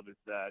proud of is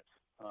that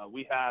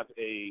we have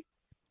a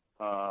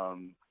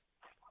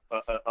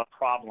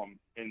problem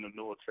in the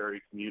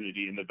military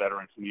community, in the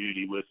veteran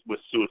community with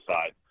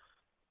suicide.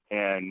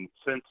 And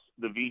since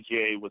the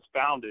VGA was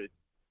founded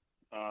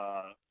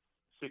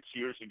 6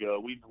 years ago,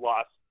 we've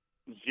lost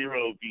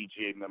 0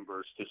 VGA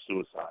members to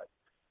suicide.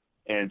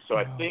 And so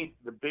I think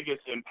the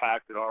biggest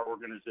impact that our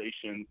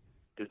organization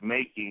is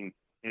making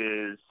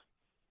is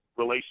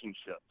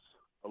relationships,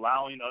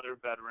 allowing other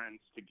veterans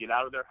to get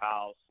out of their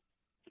house,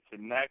 to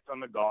connect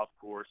on the golf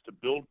course, to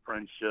build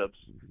friendships,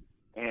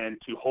 and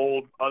to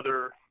hold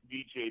other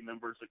VGA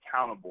members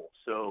accountable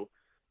so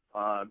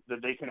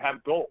that they can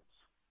have goals,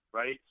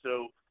 right?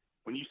 So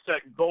when you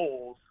set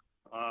goals,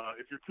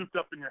 if you're cooped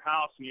up in your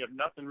house and you have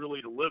nothing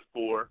really to live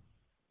for,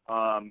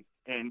 but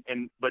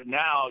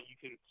now you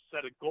can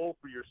set a goal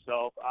for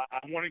yourself. I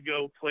want to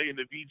go play in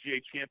the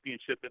VGA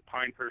Championship at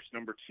Pinehurst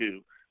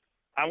 #2.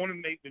 I want to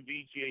make the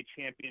VGA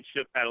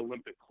Championship at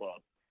Olympic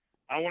Club.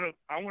 I want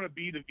to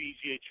be the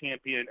VGA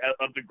champion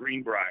of the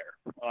Greenbrier.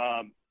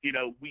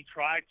 We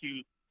try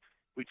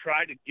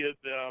to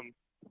give them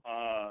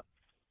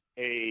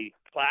a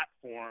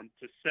platform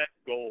to set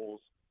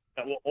goals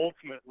that will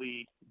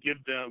ultimately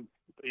give them,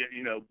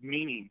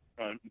 meaning,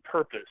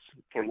 purpose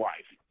for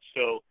life.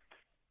 So,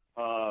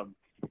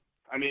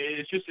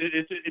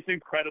 it's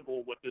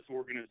incredible what this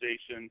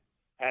organization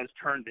has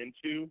turned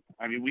into.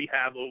 I mean, we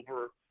have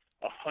over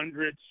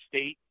 100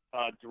 state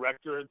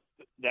directors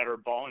that are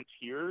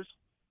volunteers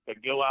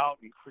that go out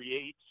and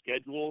create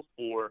schedules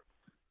for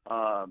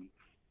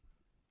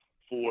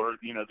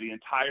the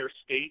entire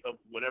state of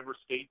whatever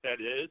state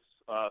that is.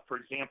 For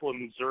example,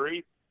 in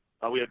Missouri,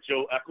 we have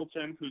Joe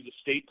Eccleton, who's a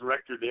state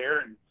director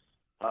there, and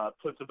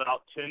puts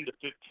about 10 to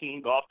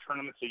 15 golf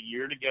tournaments a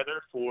year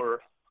together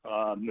for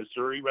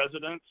Missouri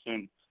residents.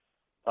 And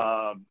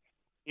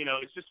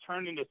it's just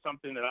turned into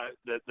something that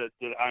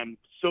I'm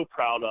so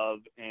proud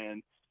of,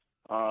 and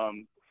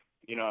I'm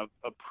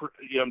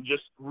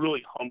just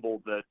really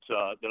humbled that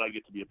I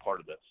get to be a part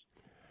of this.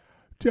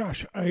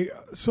 Josh,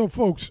 so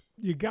folks,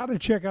 you got to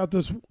check out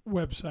this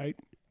website.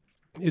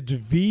 It's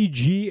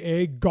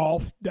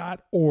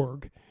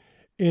vgagolf.org.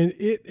 And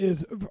it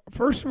is,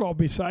 first of all,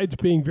 besides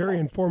being very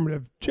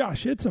informative,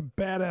 Josh, it's a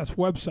badass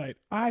website.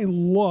 I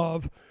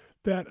love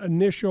that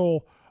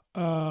initial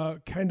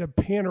kind of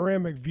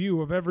panoramic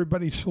view of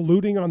everybody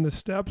saluting on the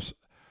steps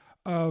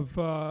of,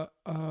 oh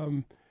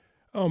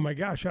my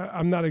gosh,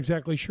 I'm not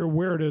exactly sure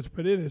where it is,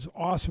 but it is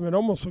awesome. It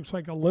almost looks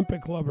like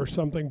Olympic Club or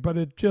something, but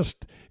it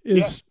just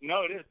is. Yeah,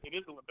 no, it is. It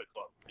is Olympic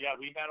Club. Yeah,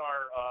 we had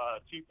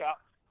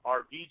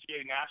our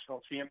VGA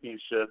National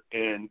Championship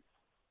in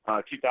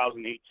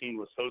 2018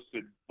 was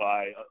hosted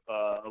by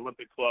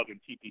Olympic Club and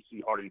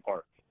TPC Harding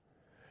Park.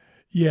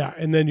 Yeah,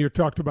 and then you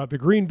talked about the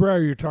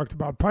Greenbrier, you talked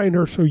about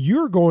Pinehurst, so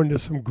you're going to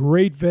some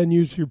great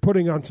venues, you're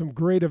putting on some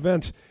great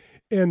events.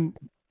 And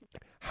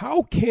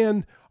how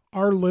can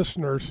our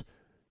listeners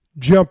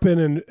jump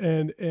in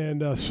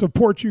and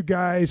support you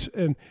guys,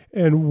 and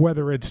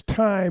whether it's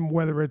time,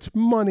 whether it's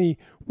money,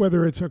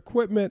 whether it's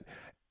equipment,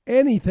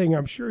 anything?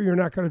 I'm sure you're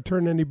not going to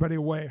turn anybody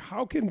away.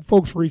 How can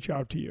folks reach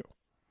out to you?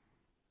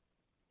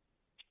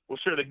 Well,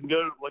 sure. They can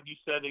go, like you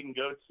said, they can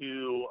go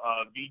to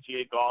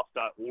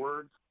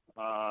vgagolf.org.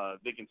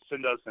 They can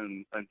send us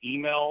an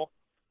email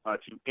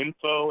to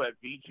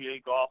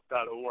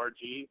info@vgagolf.org.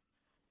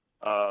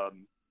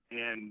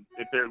 And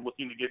if they're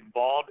looking to get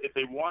involved, if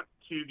they want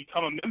to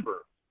become a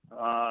member,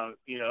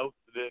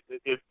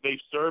 if they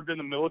served in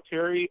the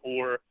military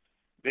or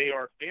they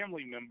are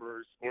family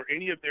members or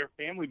any of their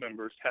family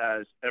members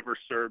has ever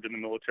served in the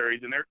military,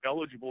 then they're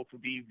eligible to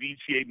be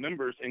VGA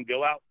members and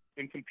go out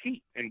and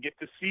compete and get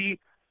to see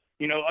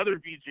other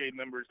VGA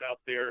members out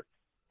there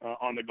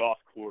on the golf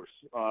course.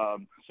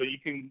 So you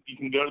can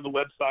go to the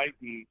website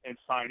and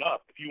sign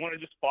up. If you want to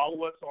just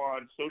follow us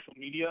on social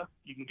media,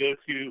 you can go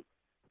to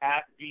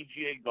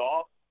 @VGA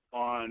Golf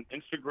on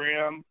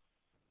Instagram,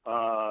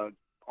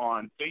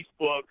 on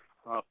Facebook.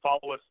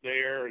 Follow us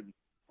there and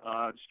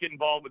just get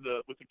involved with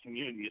the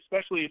community,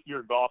 especially if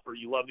you're a golfer,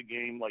 you love the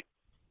game like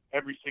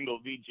every single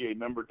VGA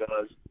member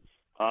does.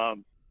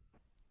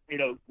 We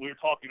were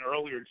talking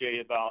earlier, Jay,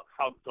 about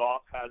how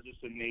golf has this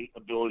innate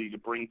ability to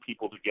bring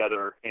people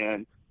together,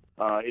 and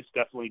it's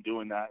definitely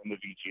doing that in the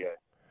VGA.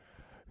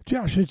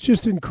 Josh, it's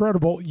just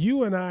incredible.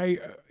 You and I,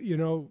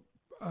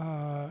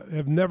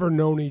 have never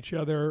known each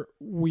other.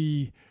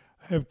 We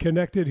have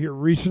connected here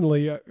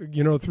recently,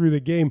 through the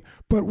game,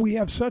 but we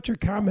have such a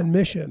common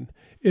mission.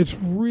 It's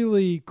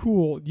really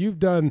cool. You've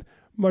done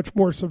much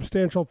more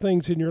substantial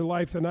things in your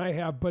life than I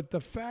have, but the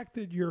fact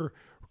that you're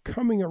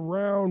coming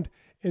around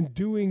and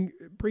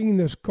bringing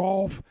this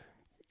golf,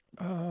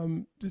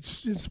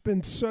 it's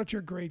been such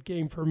a great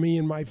game for me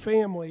and my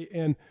family,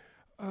 and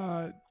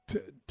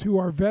to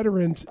our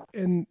veterans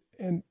and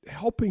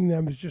helping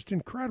them is just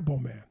incredible,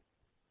 man.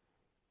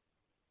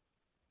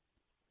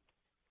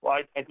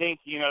 Well, I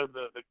think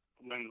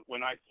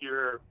when I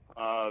hear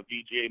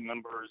VGA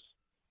members,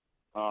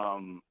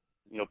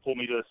 pull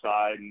me to the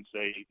side and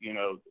say,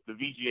 the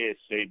VGA has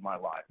saved my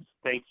life.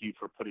 Thank you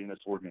for putting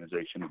this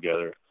organization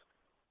together.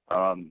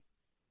 The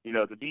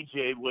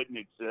VGA wouldn't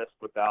exist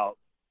without,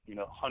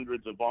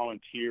 hundreds of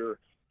volunteer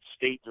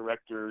state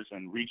directors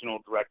and regional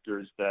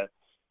directors that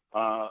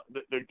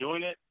they're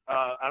doing it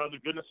out of the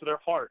goodness of their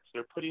hearts.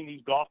 They're putting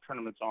these golf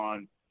tournaments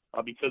on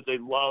because they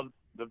love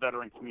the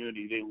veteran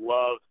community. They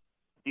love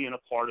being a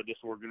part of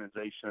this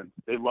organization.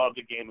 They love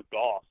the game of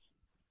golf.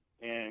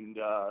 And,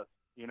 to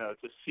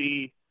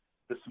see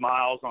the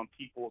smiles on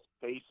people's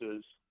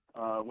faces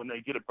when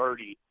they get a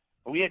birdie.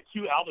 We had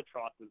 2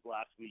 albatrosses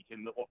last week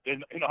in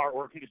our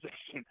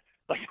organization.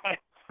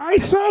 I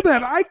saw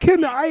that.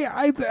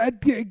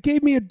 It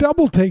gave me a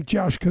double take,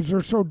 Josh, because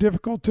they're so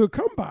difficult to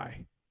come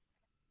by.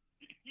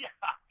 Yeah,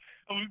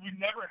 we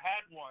never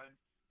had one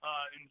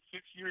in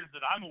 6 years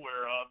that I'm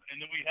aware of,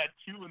 and then we had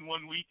 2 in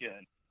one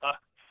weekend.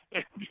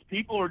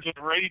 People were just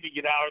ready to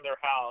get out of their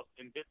house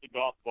and hit the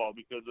golf ball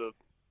because of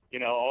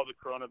all the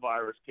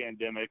coronavirus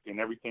pandemic and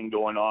everything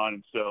going on.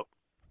 And so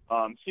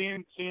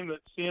seeing the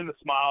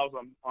smiles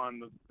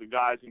on the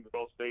guys and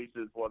girls'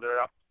 faces while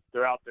they're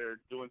out there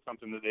doing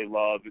something that they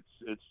love,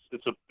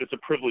 it's a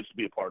privilege to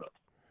be a part of.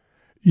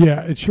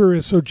 Yeah, it sure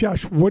is. So,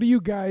 Josh, what do you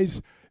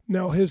guys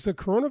now? Has the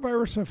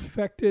coronavirus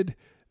affected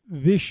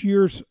this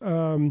year's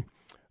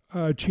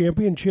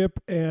championship?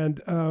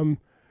 And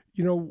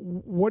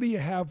what do you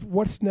have?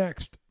 What's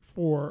next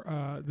for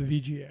the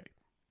VGA?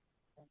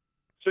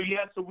 So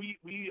we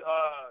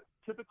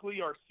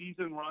typically our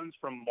season runs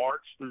from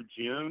March through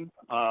June,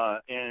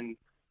 and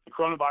the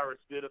coronavirus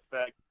did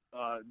affect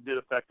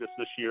us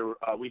this year.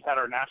 We had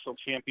our national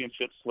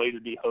championship slated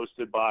to be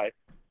hosted by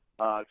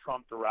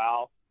Trump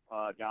Doral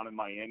down in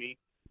Miami,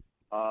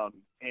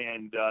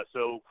 and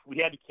so we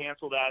had to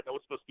cancel that. That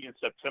was supposed to be in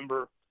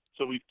September.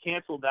 So we've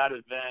canceled that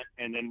event,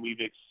 and then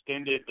we've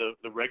extended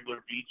the regular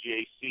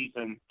VGA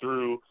season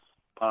through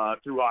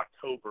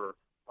October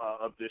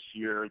of this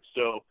year. And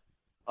so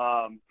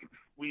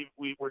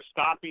we're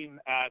stopping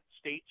at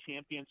state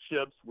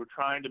championships. We're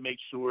trying to make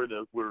sure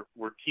that we're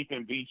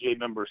keeping VGA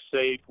members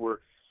safe. We're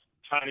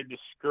kind of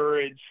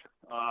discourage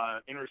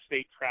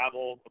interstate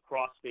travel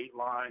across state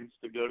lines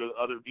to go to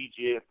other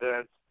VGA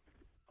events.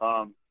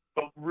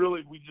 But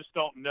really, we just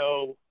don't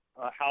know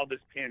how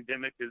this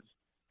pandemic is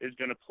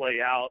going to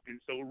play out.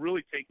 And so we're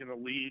really taking the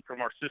lead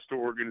from our sister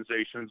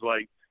organizations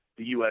like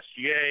the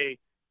USGA,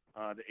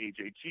 the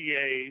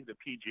AJGA, the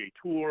PGA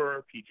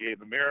Tour, PGA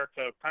of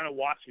America, kind of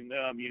watching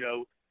them.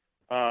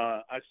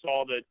 I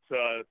saw that,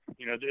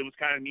 it was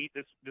kind of neat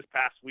this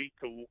past week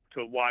to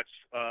watch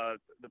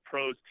the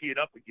pros tee it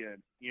up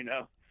again,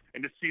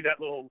 and to see that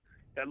little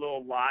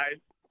live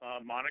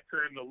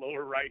moniker in the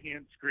lower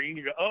right-hand screen.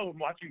 You go, oh, I'm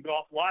watching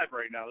golf live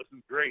right now. This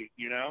is great,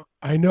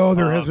 I know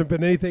there hasn't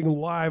been anything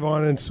live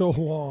on in so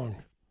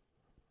long.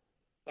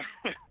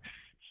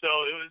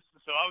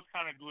 So I was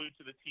kind of glued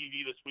to the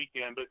TV this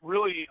weekend, but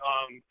really,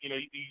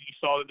 you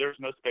saw that there's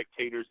no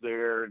spectators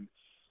there, and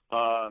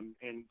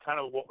kind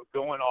of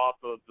going off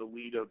of the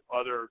lead of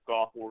other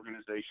golf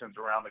organizations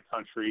around the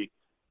country,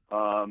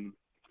 kind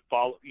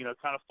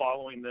of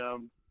following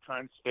them,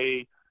 trying to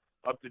stay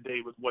up to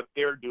date with what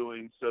they're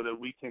doing so that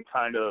we can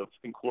kind of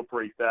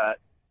incorporate that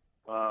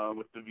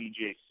with the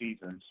VGA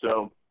season.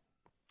 So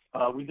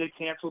we did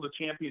cancel the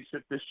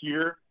championship this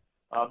year,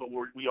 but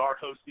we are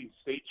hosting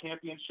state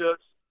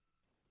championships.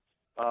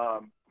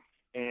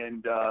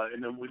 And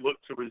then we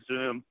look to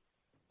resume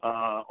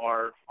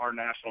our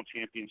national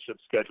championship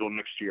schedule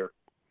next year.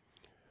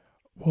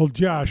 Well,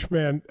 Josh,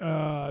 man,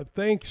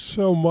 thanks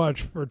so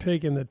much for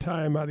taking the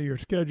time out of your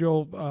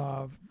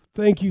schedule.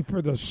 Thank you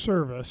for the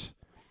service,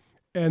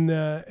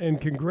 and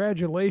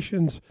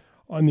congratulations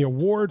on the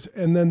awards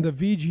and then the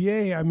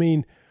VGA. I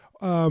mean,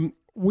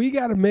 we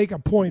got to make a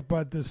point,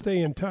 but to stay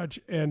in touch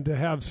and to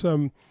have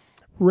some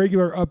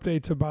regular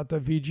updates about the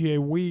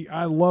VGA.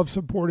 I love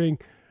supporting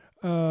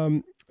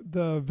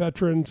the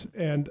veterans,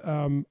 and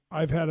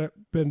I've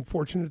been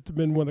fortunate to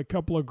been with a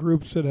couple of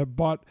groups that have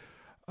bought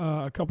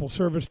a couple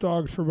service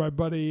dogs for my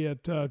buddy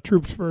at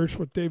Troops First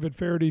with David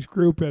Faraday's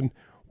group, and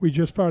we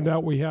just found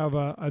out we have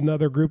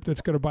another group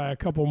that's going to buy a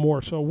couple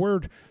more. So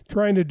we're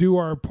trying to do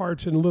our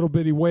parts in little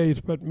bitty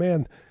ways, but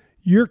man,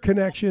 your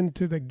connection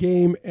to the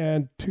game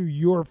and to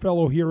your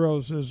fellow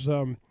heroes is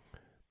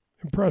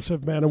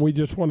impressive, man, and we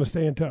just want to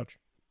stay in touch.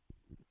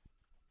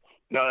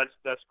 No,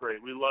 that's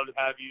great. We love to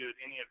have you at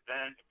any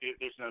event. If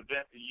there's an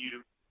event that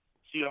you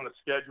see on the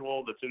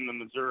schedule that's in the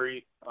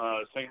Missouri,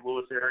 St.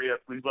 Louis area,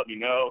 please let me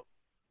know.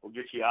 We'll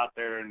get you out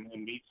there and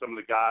meet some of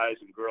the guys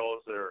and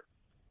girls that are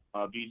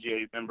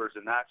VGA members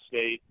in that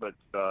state. But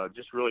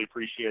just really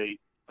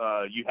appreciate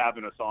you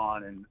having us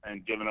on and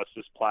giving us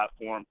this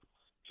platform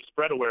to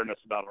spread awareness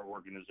about our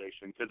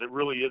organization, because it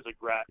really is a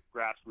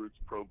grassroots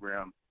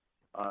program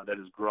that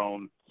has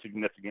grown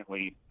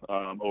significantly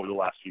over the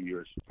last few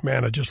years.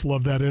 Man, I just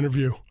love that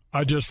interview.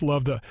 I just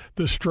love the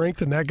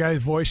strength in that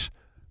guy's voice.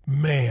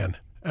 Man,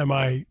 am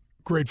I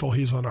grateful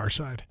he's on our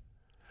side.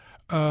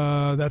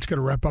 That's going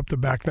to wrap up the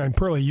Back Nine.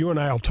 Pearlie, you and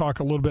I will talk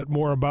a little bit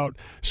more about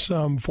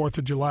some 4th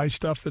of July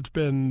stuff that's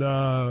been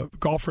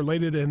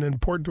golf-related and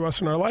important to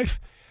us in our life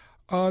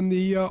on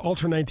the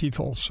Ultra 19th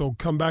hole. So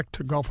come back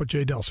to Golf with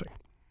Jay Delsing.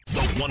 The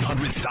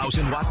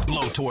 100,000-watt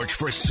blowtorch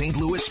for St.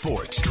 Louis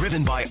sports,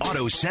 driven by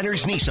Auto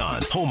Centers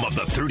Nissan, home of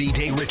the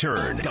 30-day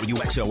return.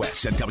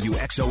 WXOS and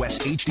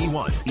WXOS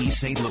HD1, East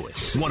St.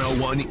 Louis,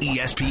 101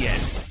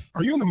 ESPN.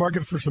 Are you in the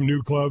market for some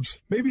new clubs,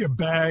 maybe a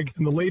bag,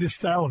 and the latest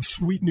style of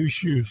sweet new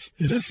shoes?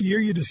 Is this the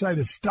year you decide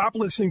to stop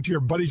listening to your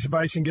buddy's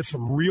advice and get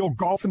some real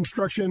golf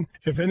instruction?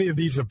 If any of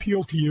these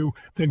appeal to you,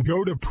 then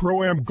go to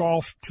Pro-Am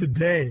Golf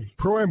today.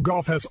 Pro-Am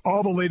Golf has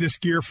all the latest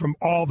gear from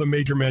all the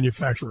major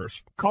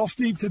manufacturers. Call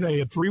Steve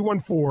today at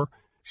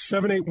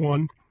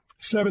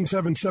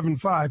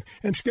 314-781-7775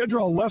 and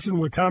schedule a lesson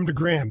with Tom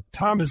DeGrand.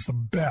 Tom is the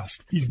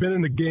best. He's been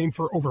in the game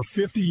for over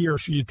 50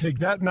 years, so you take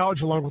that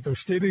knowledge along with their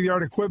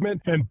state-of-the-art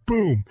equipment, and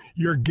boom,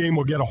 your game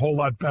will get a whole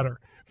lot better.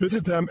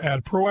 Visit them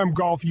at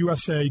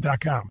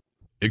proamgolfusa.com.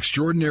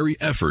 Extraordinary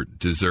effort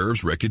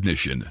deserves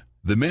recognition.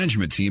 The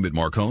management team at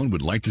Marcone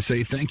would like to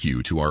say thank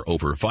you to our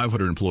over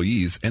 500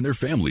 employees and their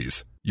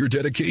families. Your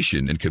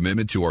dedication and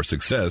commitment to our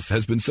success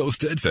has been so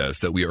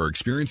steadfast that we are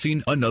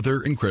experiencing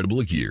another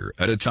incredible year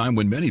at a time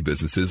when many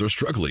businesses are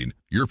struggling.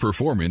 Your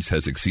performance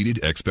has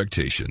exceeded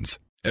expectations.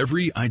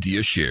 Every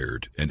idea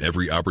shared and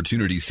every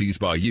opportunity seized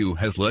by you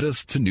has led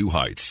us to new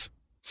heights.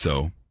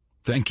 So,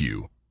 thank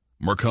you.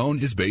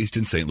 Marcone is based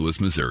in St.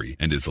 Louis, Missouri,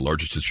 and is the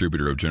largest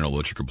distributor of General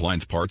Electric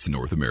appliance parts in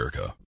North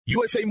America.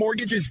 USA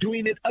Mortgage is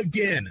doing it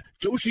again.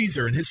 Joe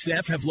Sheezer and his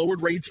staff have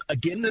lowered rates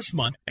again this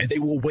month, and they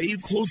will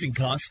waive closing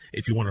costs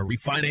if you want to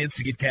refinance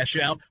to get cash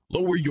out,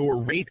 lower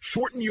your rate,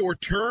 shorten your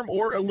term,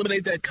 or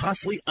eliminate that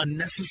costly,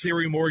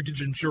 unnecessary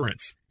mortgage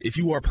insurance. If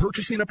you are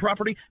purchasing a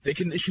property, they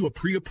can issue a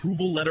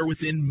pre-approval letter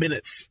within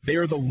minutes. They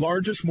are the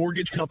largest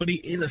mortgage company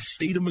in the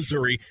state of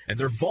Missouri, and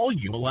their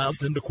volume allows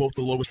them to quote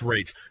the lowest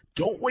rates.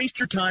 Don't waste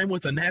your time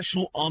with the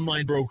national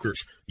online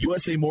brokers.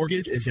 USA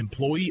Mortgage is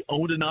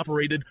employee-owned and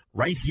operated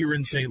right here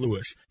in St.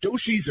 Louis. Joe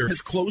Sheezer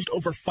has closed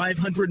over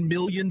 $500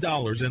 million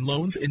in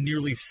loans in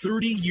nearly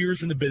 30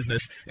 years in the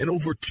business, and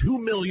over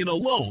 $2 million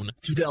alone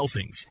to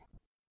Delsing's.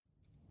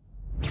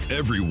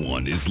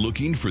 Everyone is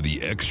looking for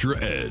the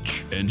extra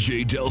edge, and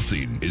Jay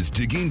Delsing is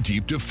digging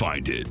deep to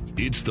find it.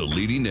 It's The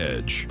Leading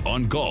Edge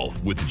on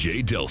Golf with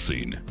Jay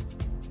Delsing.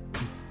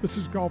 This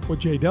is Golf with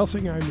Jay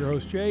Delsing. I'm your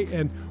host, Jay,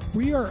 and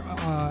we are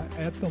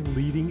at the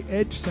Leading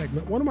Edge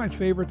segment, one of my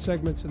favorite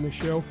segments in the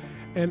show.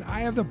 And I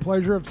have the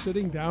pleasure of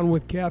sitting down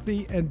with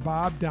Kathy and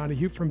Bob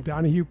Donahue from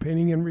Donahue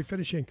Painting and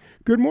Refinishing.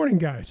 Good morning,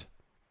 guys.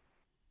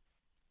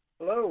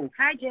 Hello.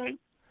 Hi, Jay.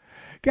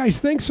 Guys,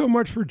 thanks so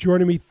much for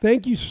joining me.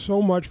 Thank you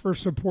so much for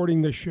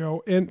supporting the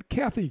show. And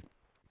Kathy,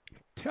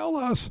 tell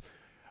us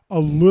a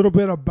little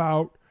bit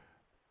about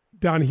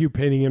Donahue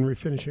Painting and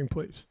Refinishing,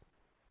 please.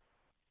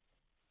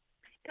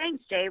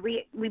 Thanks, Jay.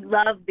 We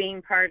love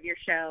being part of your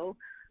show.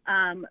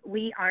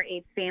 We are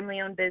a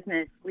family-owned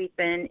business. We've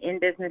been in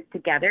business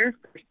together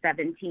for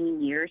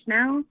 17 years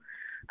now.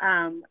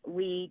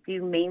 We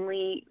do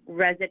mainly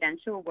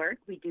residential work.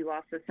 We do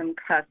also some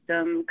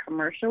custom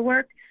commercial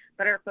work,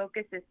 but our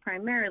focus is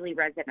primarily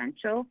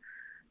residential.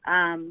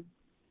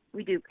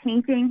 We do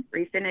painting,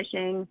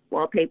 refinishing,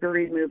 wallpaper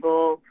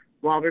removal,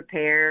 wall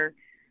repair.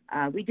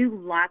 We do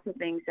lots of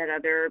things that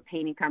other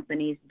painting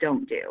companies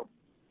don't do.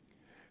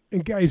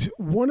 And guys,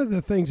 one of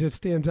the things that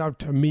stands out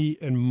to me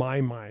in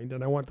my mind,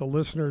 and I want the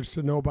listeners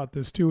to know about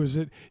this too, is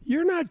that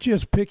you're not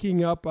just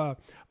picking up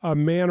a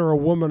man or a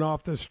woman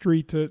off the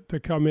street to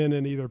come in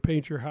and either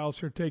paint your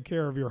house or take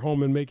care of your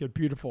home and make it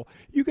beautiful.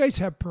 You guys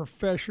have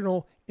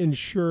professional,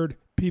 insured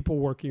people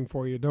working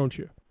for you, don't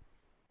you?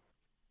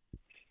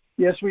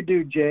 Yes, we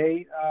do,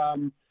 Jay.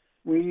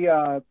 We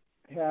have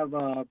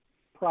a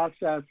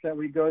process that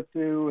we go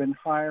through in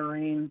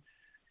hiring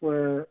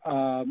where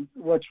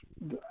what's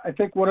I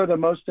think one of the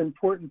most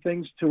important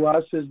things to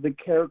us is the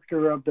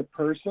character of the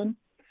person,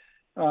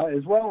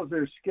 as well as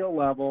their skill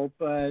level.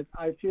 But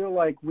I feel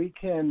like we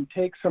can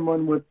take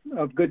someone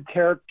of good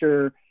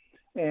character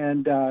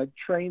and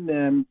train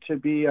them to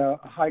be a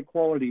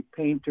high-quality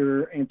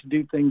painter and to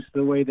do things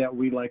the way that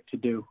we like to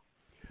do.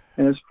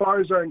 And as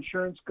far as our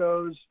insurance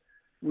goes,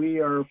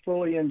 we are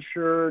fully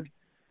insured,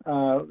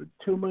 $2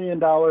 million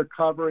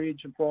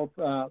coverage of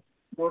both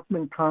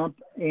workman comp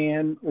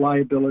and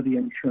liability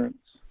insurance.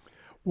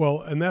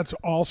 Well, and that's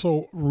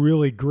also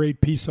really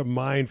great peace of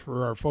mind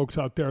for our folks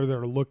out there that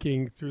are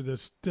looking through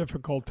this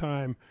difficult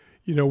time,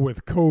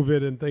 with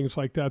COVID and things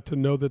like that, to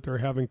know that they're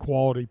having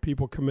quality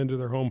people come into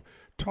their home.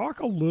 Talk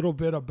a little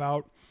bit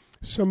about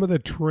some of the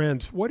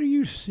trends. What are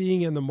you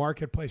seeing in the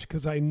marketplace?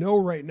 Because I know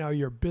right now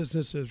your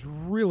business is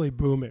really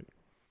booming.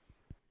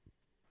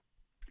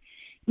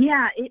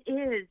 Yeah, it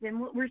is. And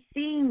what we're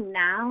seeing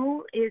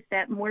now is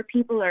that more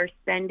people are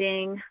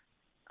spending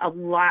a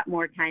lot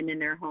more time in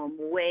their home,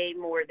 way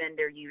more than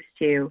they're used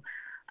to.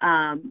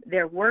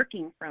 They're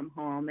working from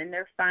home, and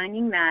they're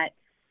finding that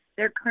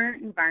their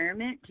current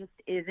environment just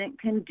isn't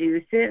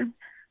conducive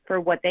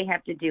for what they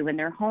have to do in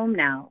their home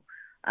now.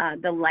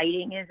 The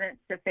lighting isn't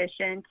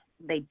sufficient.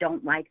 They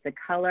don't like the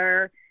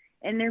color,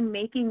 and they're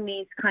making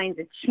these kinds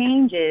of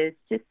changes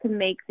just to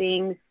make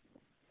things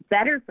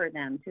better for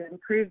them, to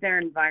improve their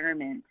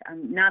environment.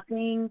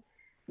 Nothing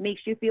makes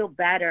you feel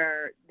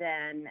better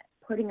than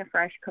putting a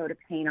fresh coat of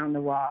paint on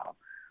the wall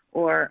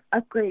or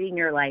upgrading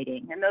your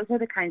lighting. And those are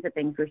the kinds of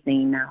things we're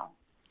seeing now.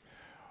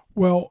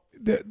 Well,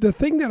 the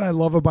thing that I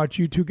love about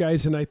you two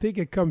guys, and I think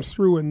it comes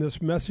through in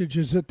this message,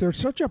 is that there's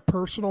such a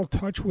personal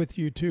touch with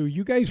you two.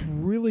 You guys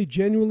really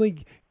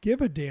genuinely give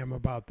a damn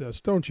about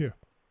this, don't you?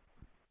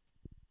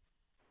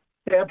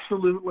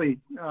 Absolutely.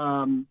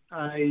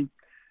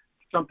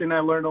 Something I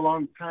learned a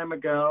long time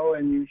ago,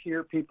 and you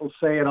hear people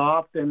say it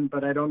often,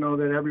 but I don't know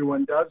that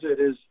everyone does it,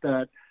 is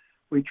that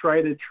we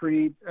try to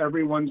treat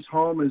everyone's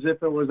home as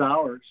if it was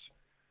ours.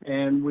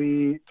 And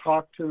we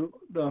talk to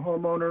the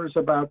homeowners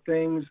about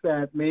things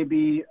that may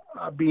be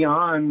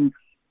beyond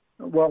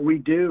what we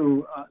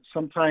do.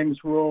 Sometimes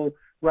we'll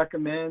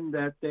recommend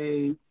that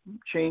they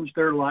change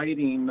their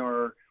lighting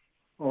or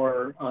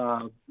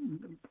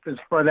as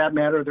for that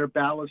matter, their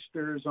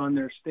balusters on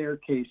their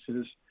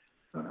staircases.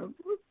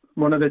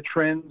 One of the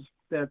trends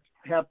that's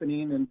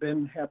happening and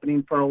been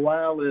happening for a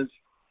while is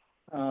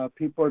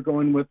people are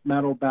going with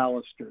metal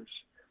balusters,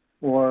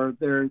 or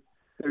they're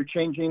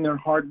changing their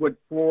hardwood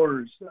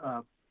floors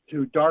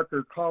to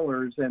darker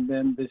colors, and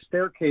then the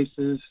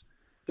staircases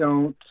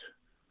don't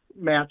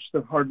match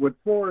the hardwood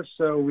floors,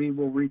 so we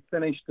will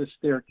refinish the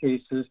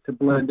staircases to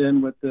blend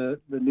in with the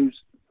new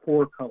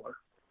floor color.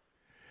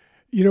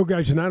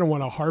 Guys, and I don't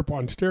want to harp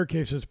on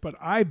staircases, but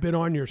I've been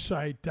on your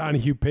site,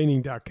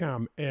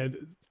 DonahuePainting.com,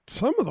 and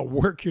some of the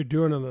work you're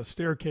doing on the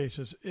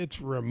staircases, it's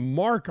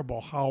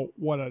remarkable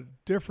what a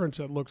difference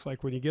it looks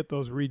like when you get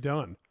those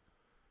redone.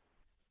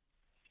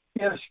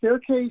 Yeah,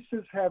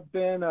 staircases have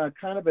been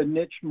kind of a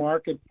niche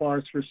market for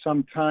us for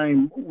some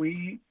time.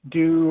 We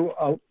do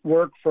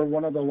work for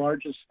one of the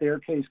largest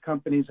staircase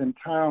companies in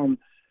town,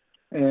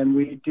 and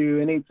we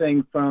do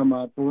anything from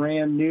a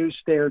brand new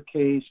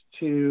staircase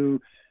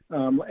to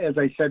as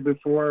I said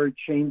before,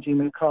 changing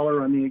the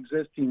color on the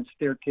existing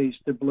staircase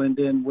to blend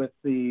in with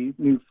the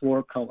new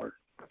floor color.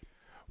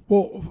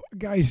 Well,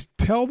 guys,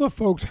 tell the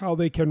folks how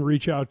they can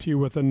reach out to you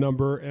with a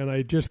number, and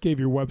I just gave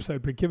your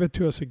website, but give it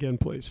to us again,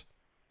 please.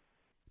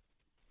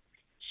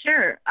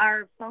 Sure.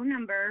 Our phone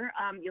number,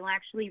 you'll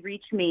actually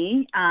reach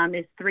me,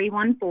 is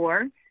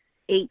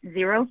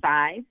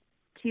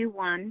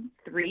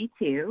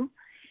 314-805-2132,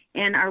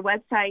 and our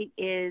website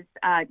is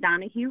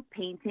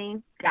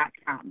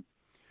DonahuePainting.com.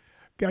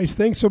 Guys,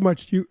 thanks so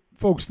much. You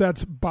folks,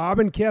 that's Bob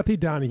and Kathy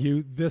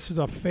Donahue. This is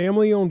a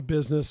family-owned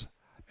business.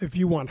 If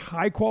you want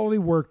high-quality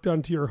work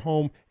done to your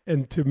home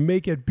and to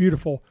make it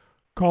beautiful,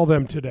 call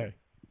them today.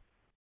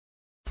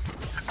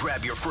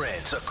 Grab your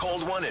friends, a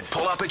cold one, and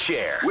pull up a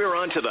chair. We're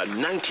on to the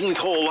 19th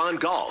hole on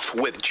golf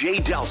with Jay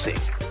Delsing.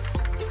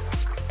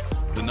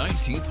 The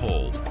 19th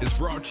hole is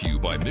brought to you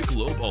by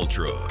Michelob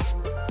Ultra.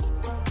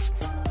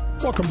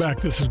 Welcome back.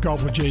 This is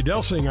Golf with Jay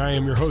Delsing. I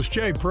am your host,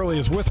 Jay. Pearlie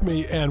is with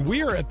me, and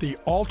we are at the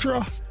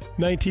Ultra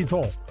 19th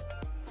hole.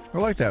 I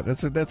like that.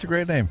 That's a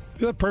great name.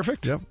 Is that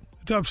perfect? Yep.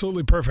 It's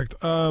absolutely perfect.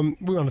 We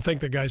want to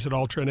thank the guys at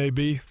Ultra and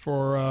AB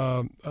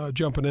for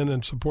jumping in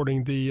and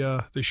supporting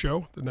the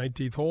show, the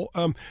 19th hole.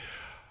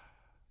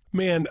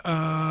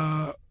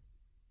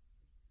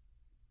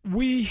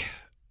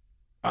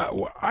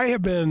 I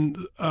have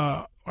been.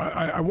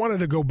 I wanted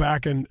to go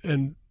back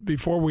and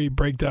before we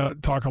break down,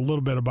 talk a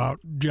little bit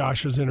about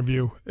Josh's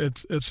interview.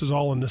 It's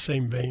all in the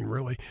same vein,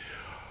 really.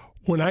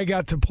 When I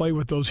got to play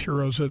with those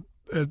heroes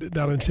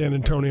down in San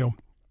Antonio,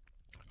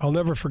 I'll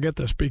never forget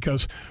this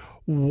because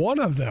one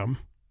of them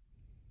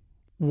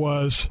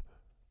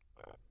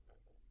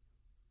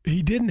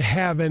he didn't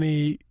have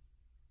any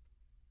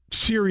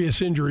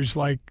serious injuries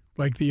like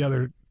the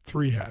other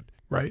three had,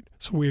 right?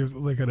 So we were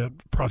looking at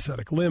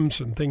prosthetic limbs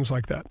and things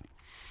like that.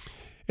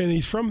 And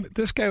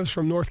this guy was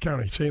from North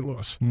County, St.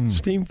 Louis.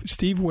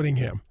 Steve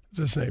Whittingham is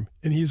his name.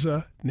 And he's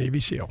a Navy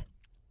SEAL.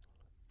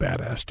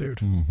 Badass dude.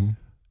 Mm-hmm.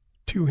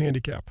 2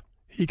 handicap.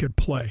 He could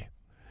play.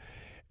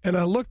 And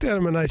I looked at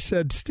him and I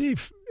said,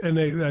 Steve, and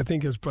I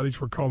think his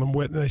buddies were calling him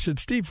Whit. And I said,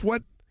 Steve,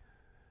 what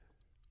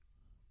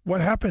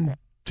happened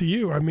to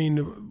you? I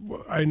mean,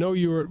 I know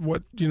you were,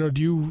 he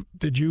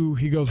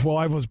goes, well,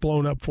 I was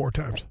blown up 4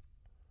 times.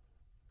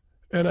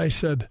 And I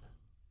said,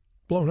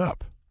 blown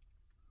up?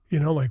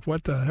 Like,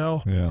 what the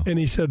hell? Yeah. And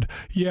he said,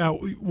 yeah,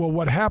 well,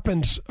 what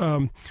happens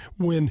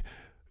when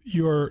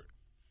you're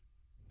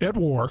at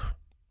war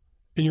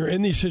and you're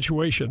in these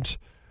situations,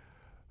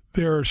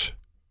 there's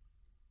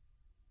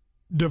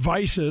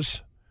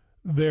devices,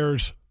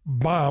 there's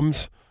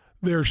bombs,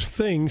 there's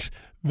things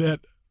that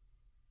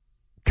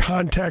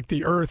contact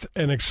the earth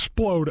and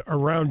explode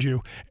around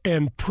you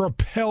and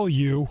propel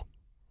you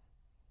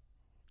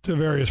to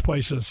various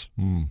places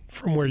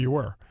from where you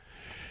were.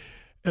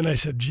 And I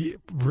said, gee,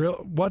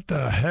 what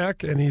the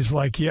heck? And he's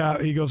like,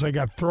 yeah. He goes, I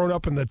got thrown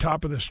up in the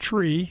top of this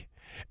tree.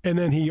 And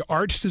then he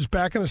arched his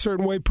back in a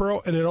certain way,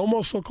 Pearl, and it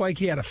almost looked like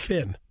he had a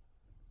fin.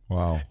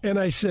 Wow. And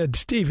I said,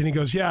 Steve, and he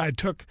goes, yeah, I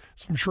took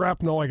some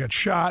shrapnel. I got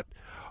shot,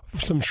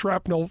 some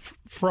shrapnel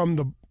from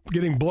the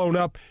getting blown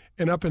up,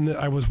 and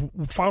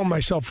found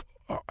myself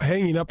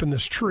hanging up in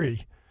this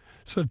tree.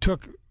 So it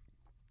took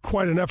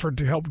quite an effort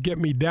to help get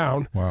me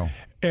down. Wow.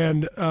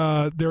 And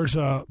there's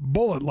a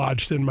bullet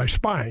lodged in my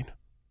spine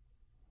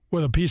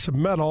with a piece of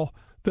metal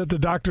that the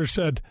doctor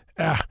said,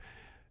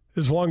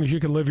 as long as you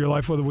can live your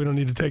life with it, we don't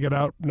need to take it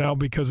out now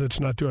because it's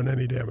not doing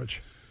any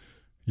damage.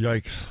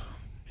 Yikes.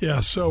 Yeah,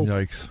 so.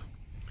 Yikes.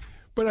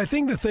 But I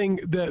think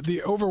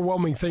the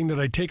overwhelming thing that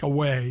I take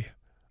away,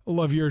 I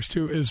love yours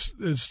too, is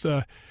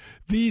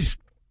these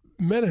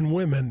men and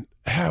women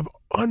have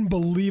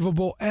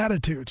unbelievable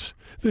attitudes.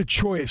 The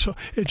choice. So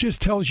it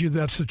just tells you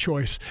that's the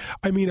choice.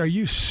 I mean, are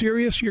you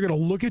serious? You're going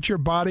to look at your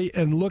body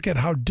and look at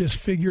how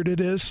disfigured it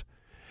is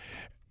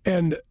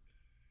and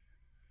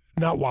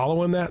not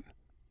wallow in that,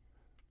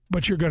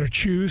 but you're going to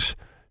choose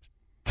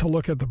to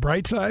look at the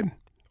bright side,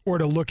 or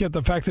to look at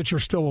the fact that you're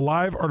still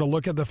alive, or to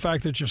look at the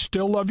fact that you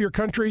still love your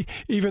country,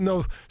 even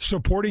though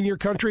supporting your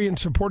country and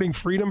supporting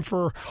freedom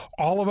for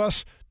all of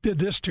us did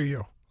this to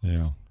you.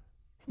 Yeah.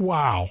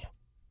 Wow.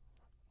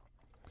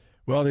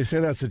 Well, they say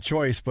that's a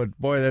choice, but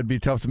boy, that'd be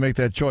tough to make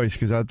that choice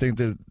because I think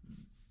that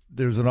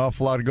there's an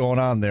awful lot going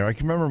on there. I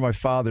can remember my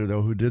father,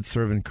 though, who did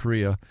serve in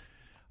Korea,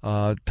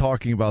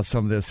 talking about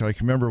some of this. I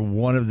can remember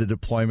one of the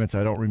deployments.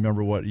 I don't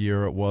remember what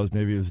year it was.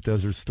 Maybe it was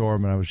Desert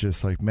Storm, and I was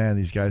just like, man,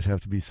 these guys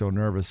have to be so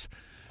nervous,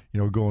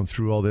 going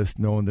through all this,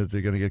 knowing that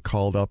they're going to get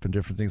called up and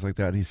different things like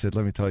that. And he said,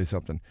 let me tell you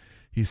something.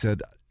 He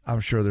said, I'm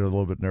sure they're a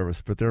little bit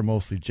nervous, but they're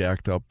mostly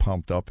jacked up,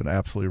 pumped up, and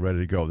absolutely ready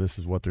to go. This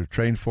is what they're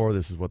trained for.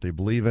 This is what they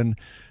believe in.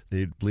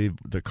 They believe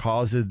the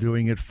cause they're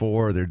doing it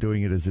for. They're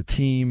doing it as a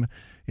team.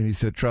 And he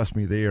said, trust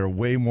me, they are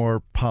way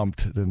more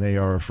pumped than they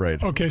are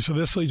afraid. Okay, so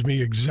this leads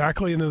me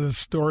exactly into the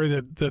story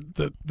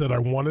that I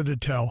wanted to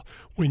tell.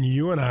 When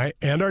you and I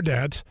and our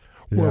dads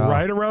were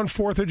right around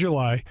 4th of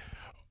July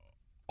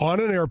on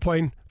an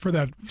airplane for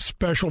that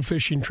special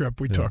fishing trip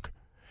we took.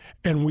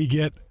 And we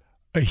get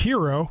a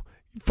hero.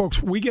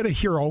 Folks, we get a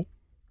hero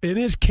in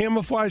his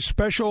camouflage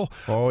special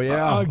gear.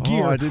 I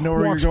didn't know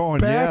where you're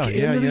going. Back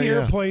into the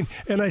airplane.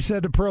 And I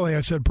said to Pearlie,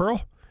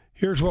 Pearl,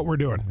 here's what we're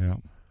doing. Yeah.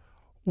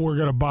 we're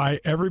going to buy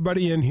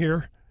everybody in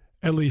here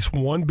at least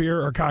one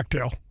beer or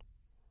cocktail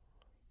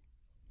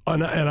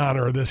in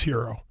honor of this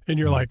hero. And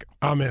you're like,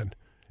 I'm in.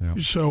 Yeah.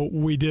 So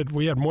we did.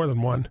 We had more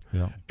than one.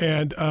 Yeah.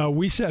 And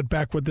we sat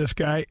back with this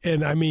guy.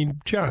 And, I mean,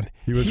 John.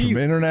 He was from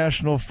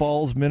International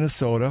Falls,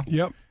 Minnesota.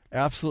 Yep.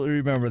 Absolutely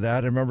remember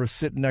that. I remember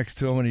sitting next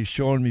to him, and he's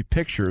showing me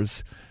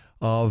pictures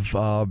of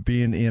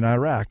being in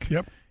Iraq.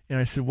 Yep. And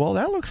I said, well,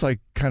 that looks like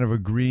kind of a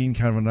green,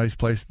 kind of a nice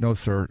place. No,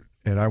 sir.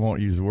 And I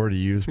won't use the word he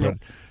used, but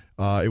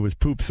it was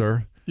poop,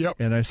 sir. Yep.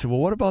 And I said, well,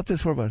 what about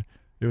this? What about it?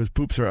 It was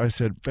poop, sir. I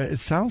said, it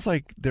sounds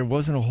like there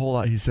wasn't a whole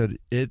lot. He said,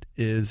 it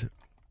is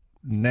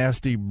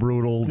nasty,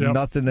 brutal,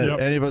 nothing that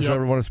any of us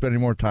ever want to spend any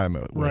more time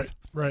with. Right,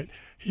 right.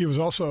 He was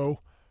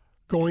also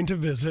going to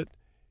visit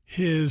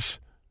his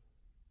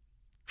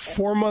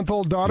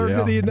 4-month-old daughter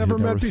that he had never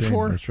met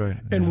before. That's right.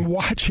 And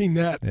watching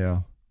that,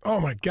 oh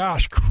my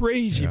gosh,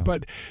 crazy. Yeah.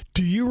 But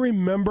do you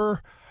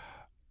remember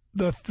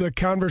the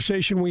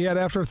conversation we had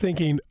after,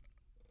 thinking,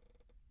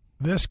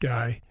 this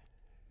guy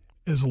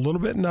is a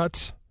little bit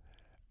nuts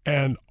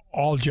and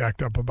all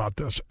jacked up about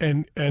this,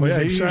 and he's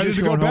excited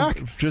to go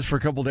back. Just for a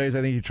couple of days.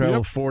 I think he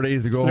traveled 4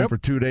 days to go home for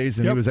 2 days,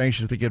 and he was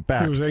anxious to get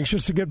back. He was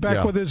anxious to get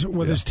back with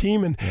his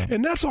team,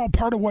 and that's all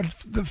part of what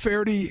the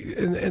Faraday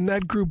and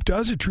that group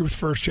does at Troops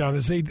First, John,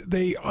 is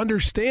they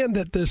understand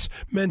that this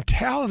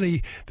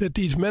mentality that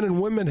these men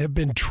and women have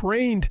been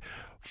trained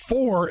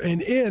for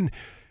and in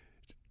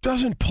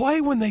doesn't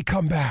play when they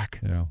come back.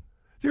 Yeah.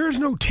 There is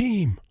no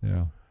team.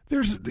 Yeah.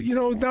 There's,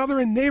 now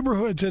they're in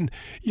neighborhoods, and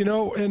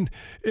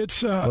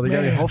it's.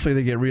 Hopefully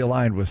they get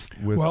realigned with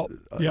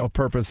a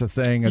purpose, a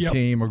thing, a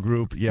team, a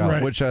group. Yeah,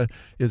 right. Which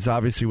is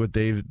obviously what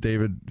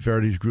David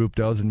Faraday's group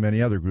does, and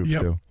many other groups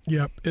do.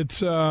 Yep,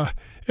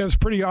 it was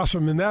pretty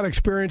awesome. In that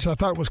experience, I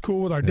thought it was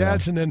cool with our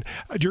dads. And then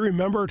do you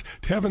remember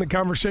having a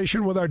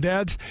conversation with our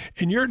dads?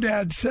 And your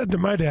dad said to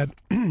my dad,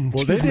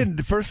 well, they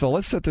didn't. First of all,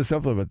 let's set this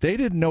up a little bit. They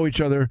didn't know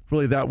each other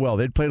really that well.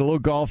 They'd played a little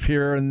golf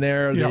here and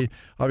there. Yep.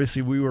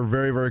 Obviously, we were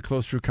very, very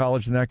close through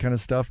college and that kind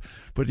of stuff.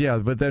 But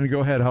then go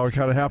ahead, how it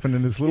kind of happened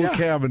in this little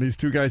cabin, these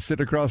two guys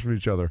sitting across from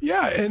each other.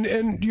 Yeah,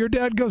 and your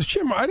dad goes,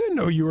 Jim, I didn't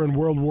know you were in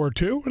World War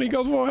II. And he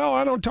goes, well, hell,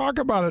 I don't talk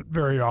about it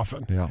very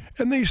often. Yeah.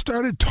 And they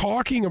started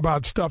talking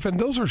about stuff, and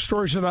those are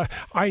stories that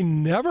I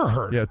never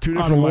heard. Yeah, two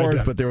different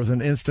wars, but there was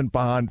an instant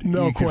bond.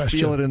 No question. You could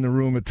feel it in the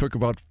room. It took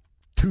about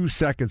 2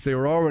 seconds. They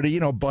were already,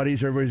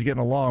 buddies. Everybody's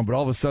getting along, but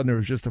all of a sudden there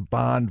was just a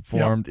bond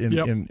formed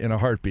in a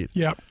heartbeat.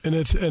 Yep, and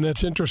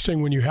it's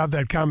interesting when you have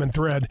that common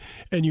thread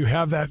and you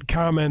have that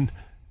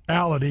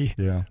commonality.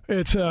 Yeah,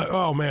 it's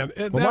oh man.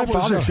 My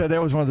father said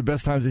that was one of the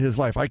best times of his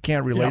life. I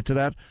can't relate to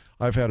that.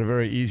 I've had a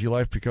very easy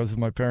life because of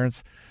my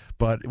parents.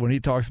 But when he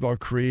talks about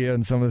Korea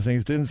and some of the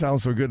things, it didn't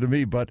sound so good to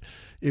me. But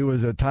it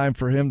was a time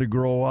for him to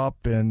grow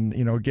up and,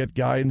 get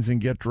guidance and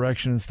get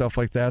direction and stuff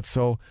like that.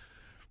 So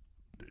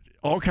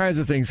all kinds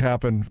of things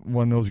happen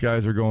when those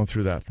guys are going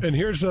through that. And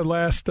here's the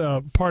last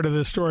part of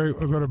this story.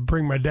 I'm going to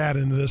bring my dad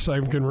into this. I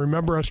can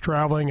remember us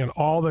traveling and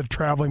all the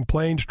traveling,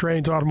 planes,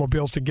 trains,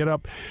 automobiles, to get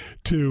up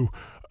to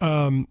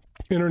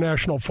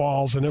International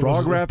Falls, and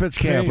Frog Rapids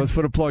Camp. Let's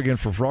put a plug in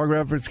for Frog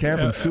Rapids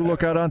Camp in Sioux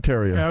Lookout,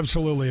 Ontario.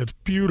 Absolutely, it's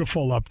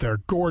beautiful up there,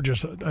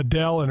 gorgeous.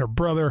 Adele and her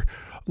brother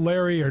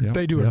Larry,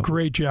 they do a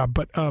great job.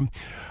 But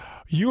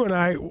you and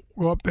I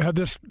had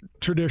this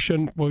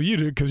tradition. Well, you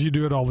do because you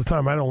do it all the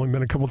time. I'd only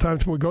been a couple of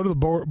times. We go to the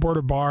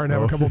border bar and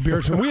have a couple of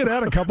beers, and we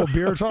had a couple of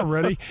beers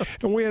already,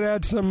 and we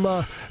had some.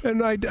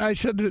 And I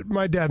said to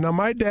my dad. Now,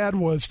 my dad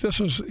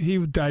he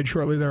died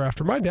shortly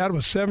thereafter. My dad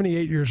was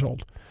 78 years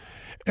old.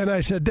 And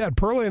I said, Dad,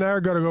 Pearlie and I are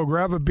going to go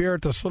grab a beer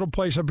at this little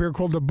place up here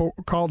called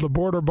the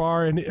Border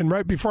Bar. And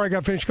right before I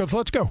got finished, he goes,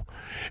 let's go.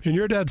 And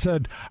your dad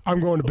said,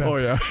 I'm going to bed. Oh,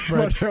 yeah.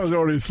 Right. I was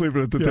already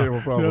sleeping at the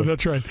table, probably. Yeah,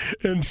 that's right.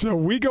 And so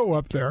we go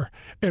up there,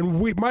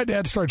 and my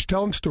dad starts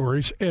telling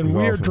stories, and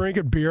we are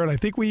drinking beer, and I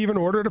think we even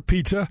ordered a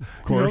pizza.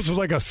 Of course. This was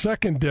like a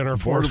second dinner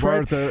for us.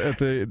 Border bar at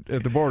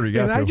the border. You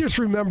got and I just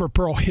remember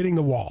Pearl hitting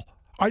the wall.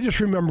 I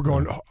just remember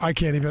going, I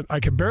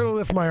can barely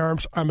lift my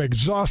arms. I'm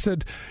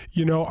exhausted.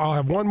 I'll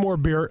have one more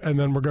beer, and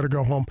then we're going to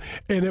go home.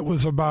 And it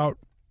was about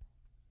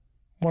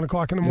 1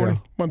 o'clock in the morning,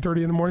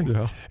 1:30 in the morning.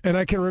 Yeah. And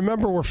I can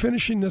remember we're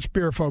finishing this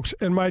beer, folks,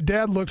 and my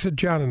dad looks at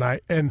John and I,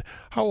 and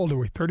how old are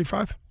we,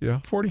 35? Yeah.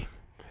 40?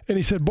 And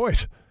he said,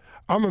 boys,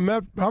 I'm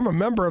a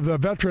member of the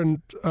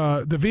veteran,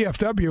 the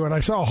VFW, and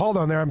I saw a halt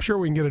on there. I'm sure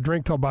we can get a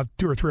drink till about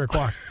 2 or 3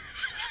 o'clock.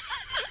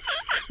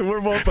 And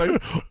we're both like,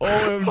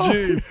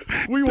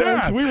 OMG. We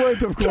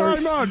went, of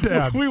course. Time out,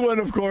 Dad. We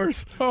went, of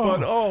course. But,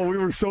 we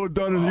were so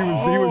done, and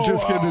he was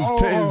just getting his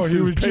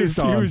pace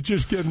on. He was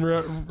just getting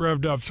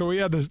revved up. So we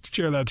had to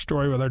share that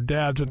story with our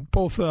dads, and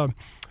both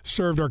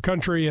served our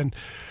country. And,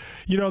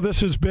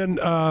 this has been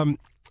a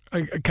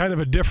kind of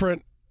a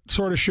different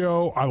sort of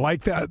show. I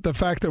like the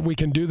fact that we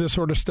can do this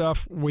sort of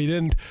stuff. We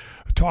didn't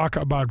talk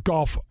about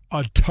golf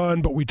a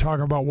ton, but we talk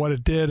about what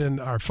it did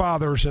and our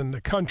fathers and the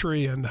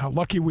country and how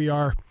lucky we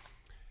are.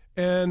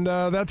 And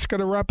that's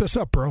going to wrap this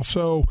up, Pearl.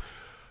 So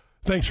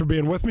thanks for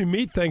being with me,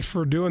 Meat. Thanks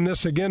for doing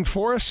this again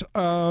for us.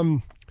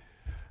 Come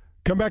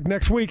back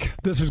next week.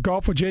 This is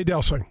Golf with Jay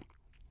Delsing.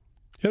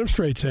 Get them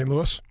straight, St.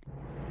 Louis.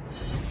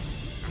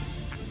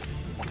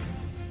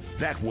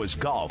 That was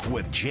Golf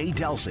with Jay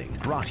Delsing,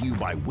 brought to you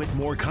by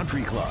Whitmore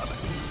Country Club.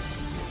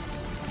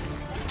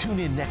 Tune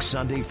in next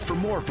Sunday for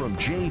more from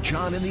Jay,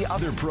 John, and the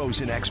other pros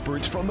and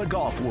experts from the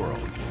golf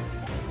world.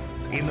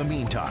 In the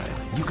meantime,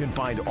 you can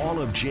find all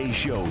of Jay's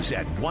shows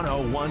at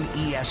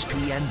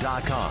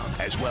 101ESPN.com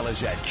as well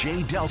as at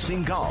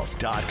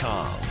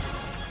jdelsinggolf.com.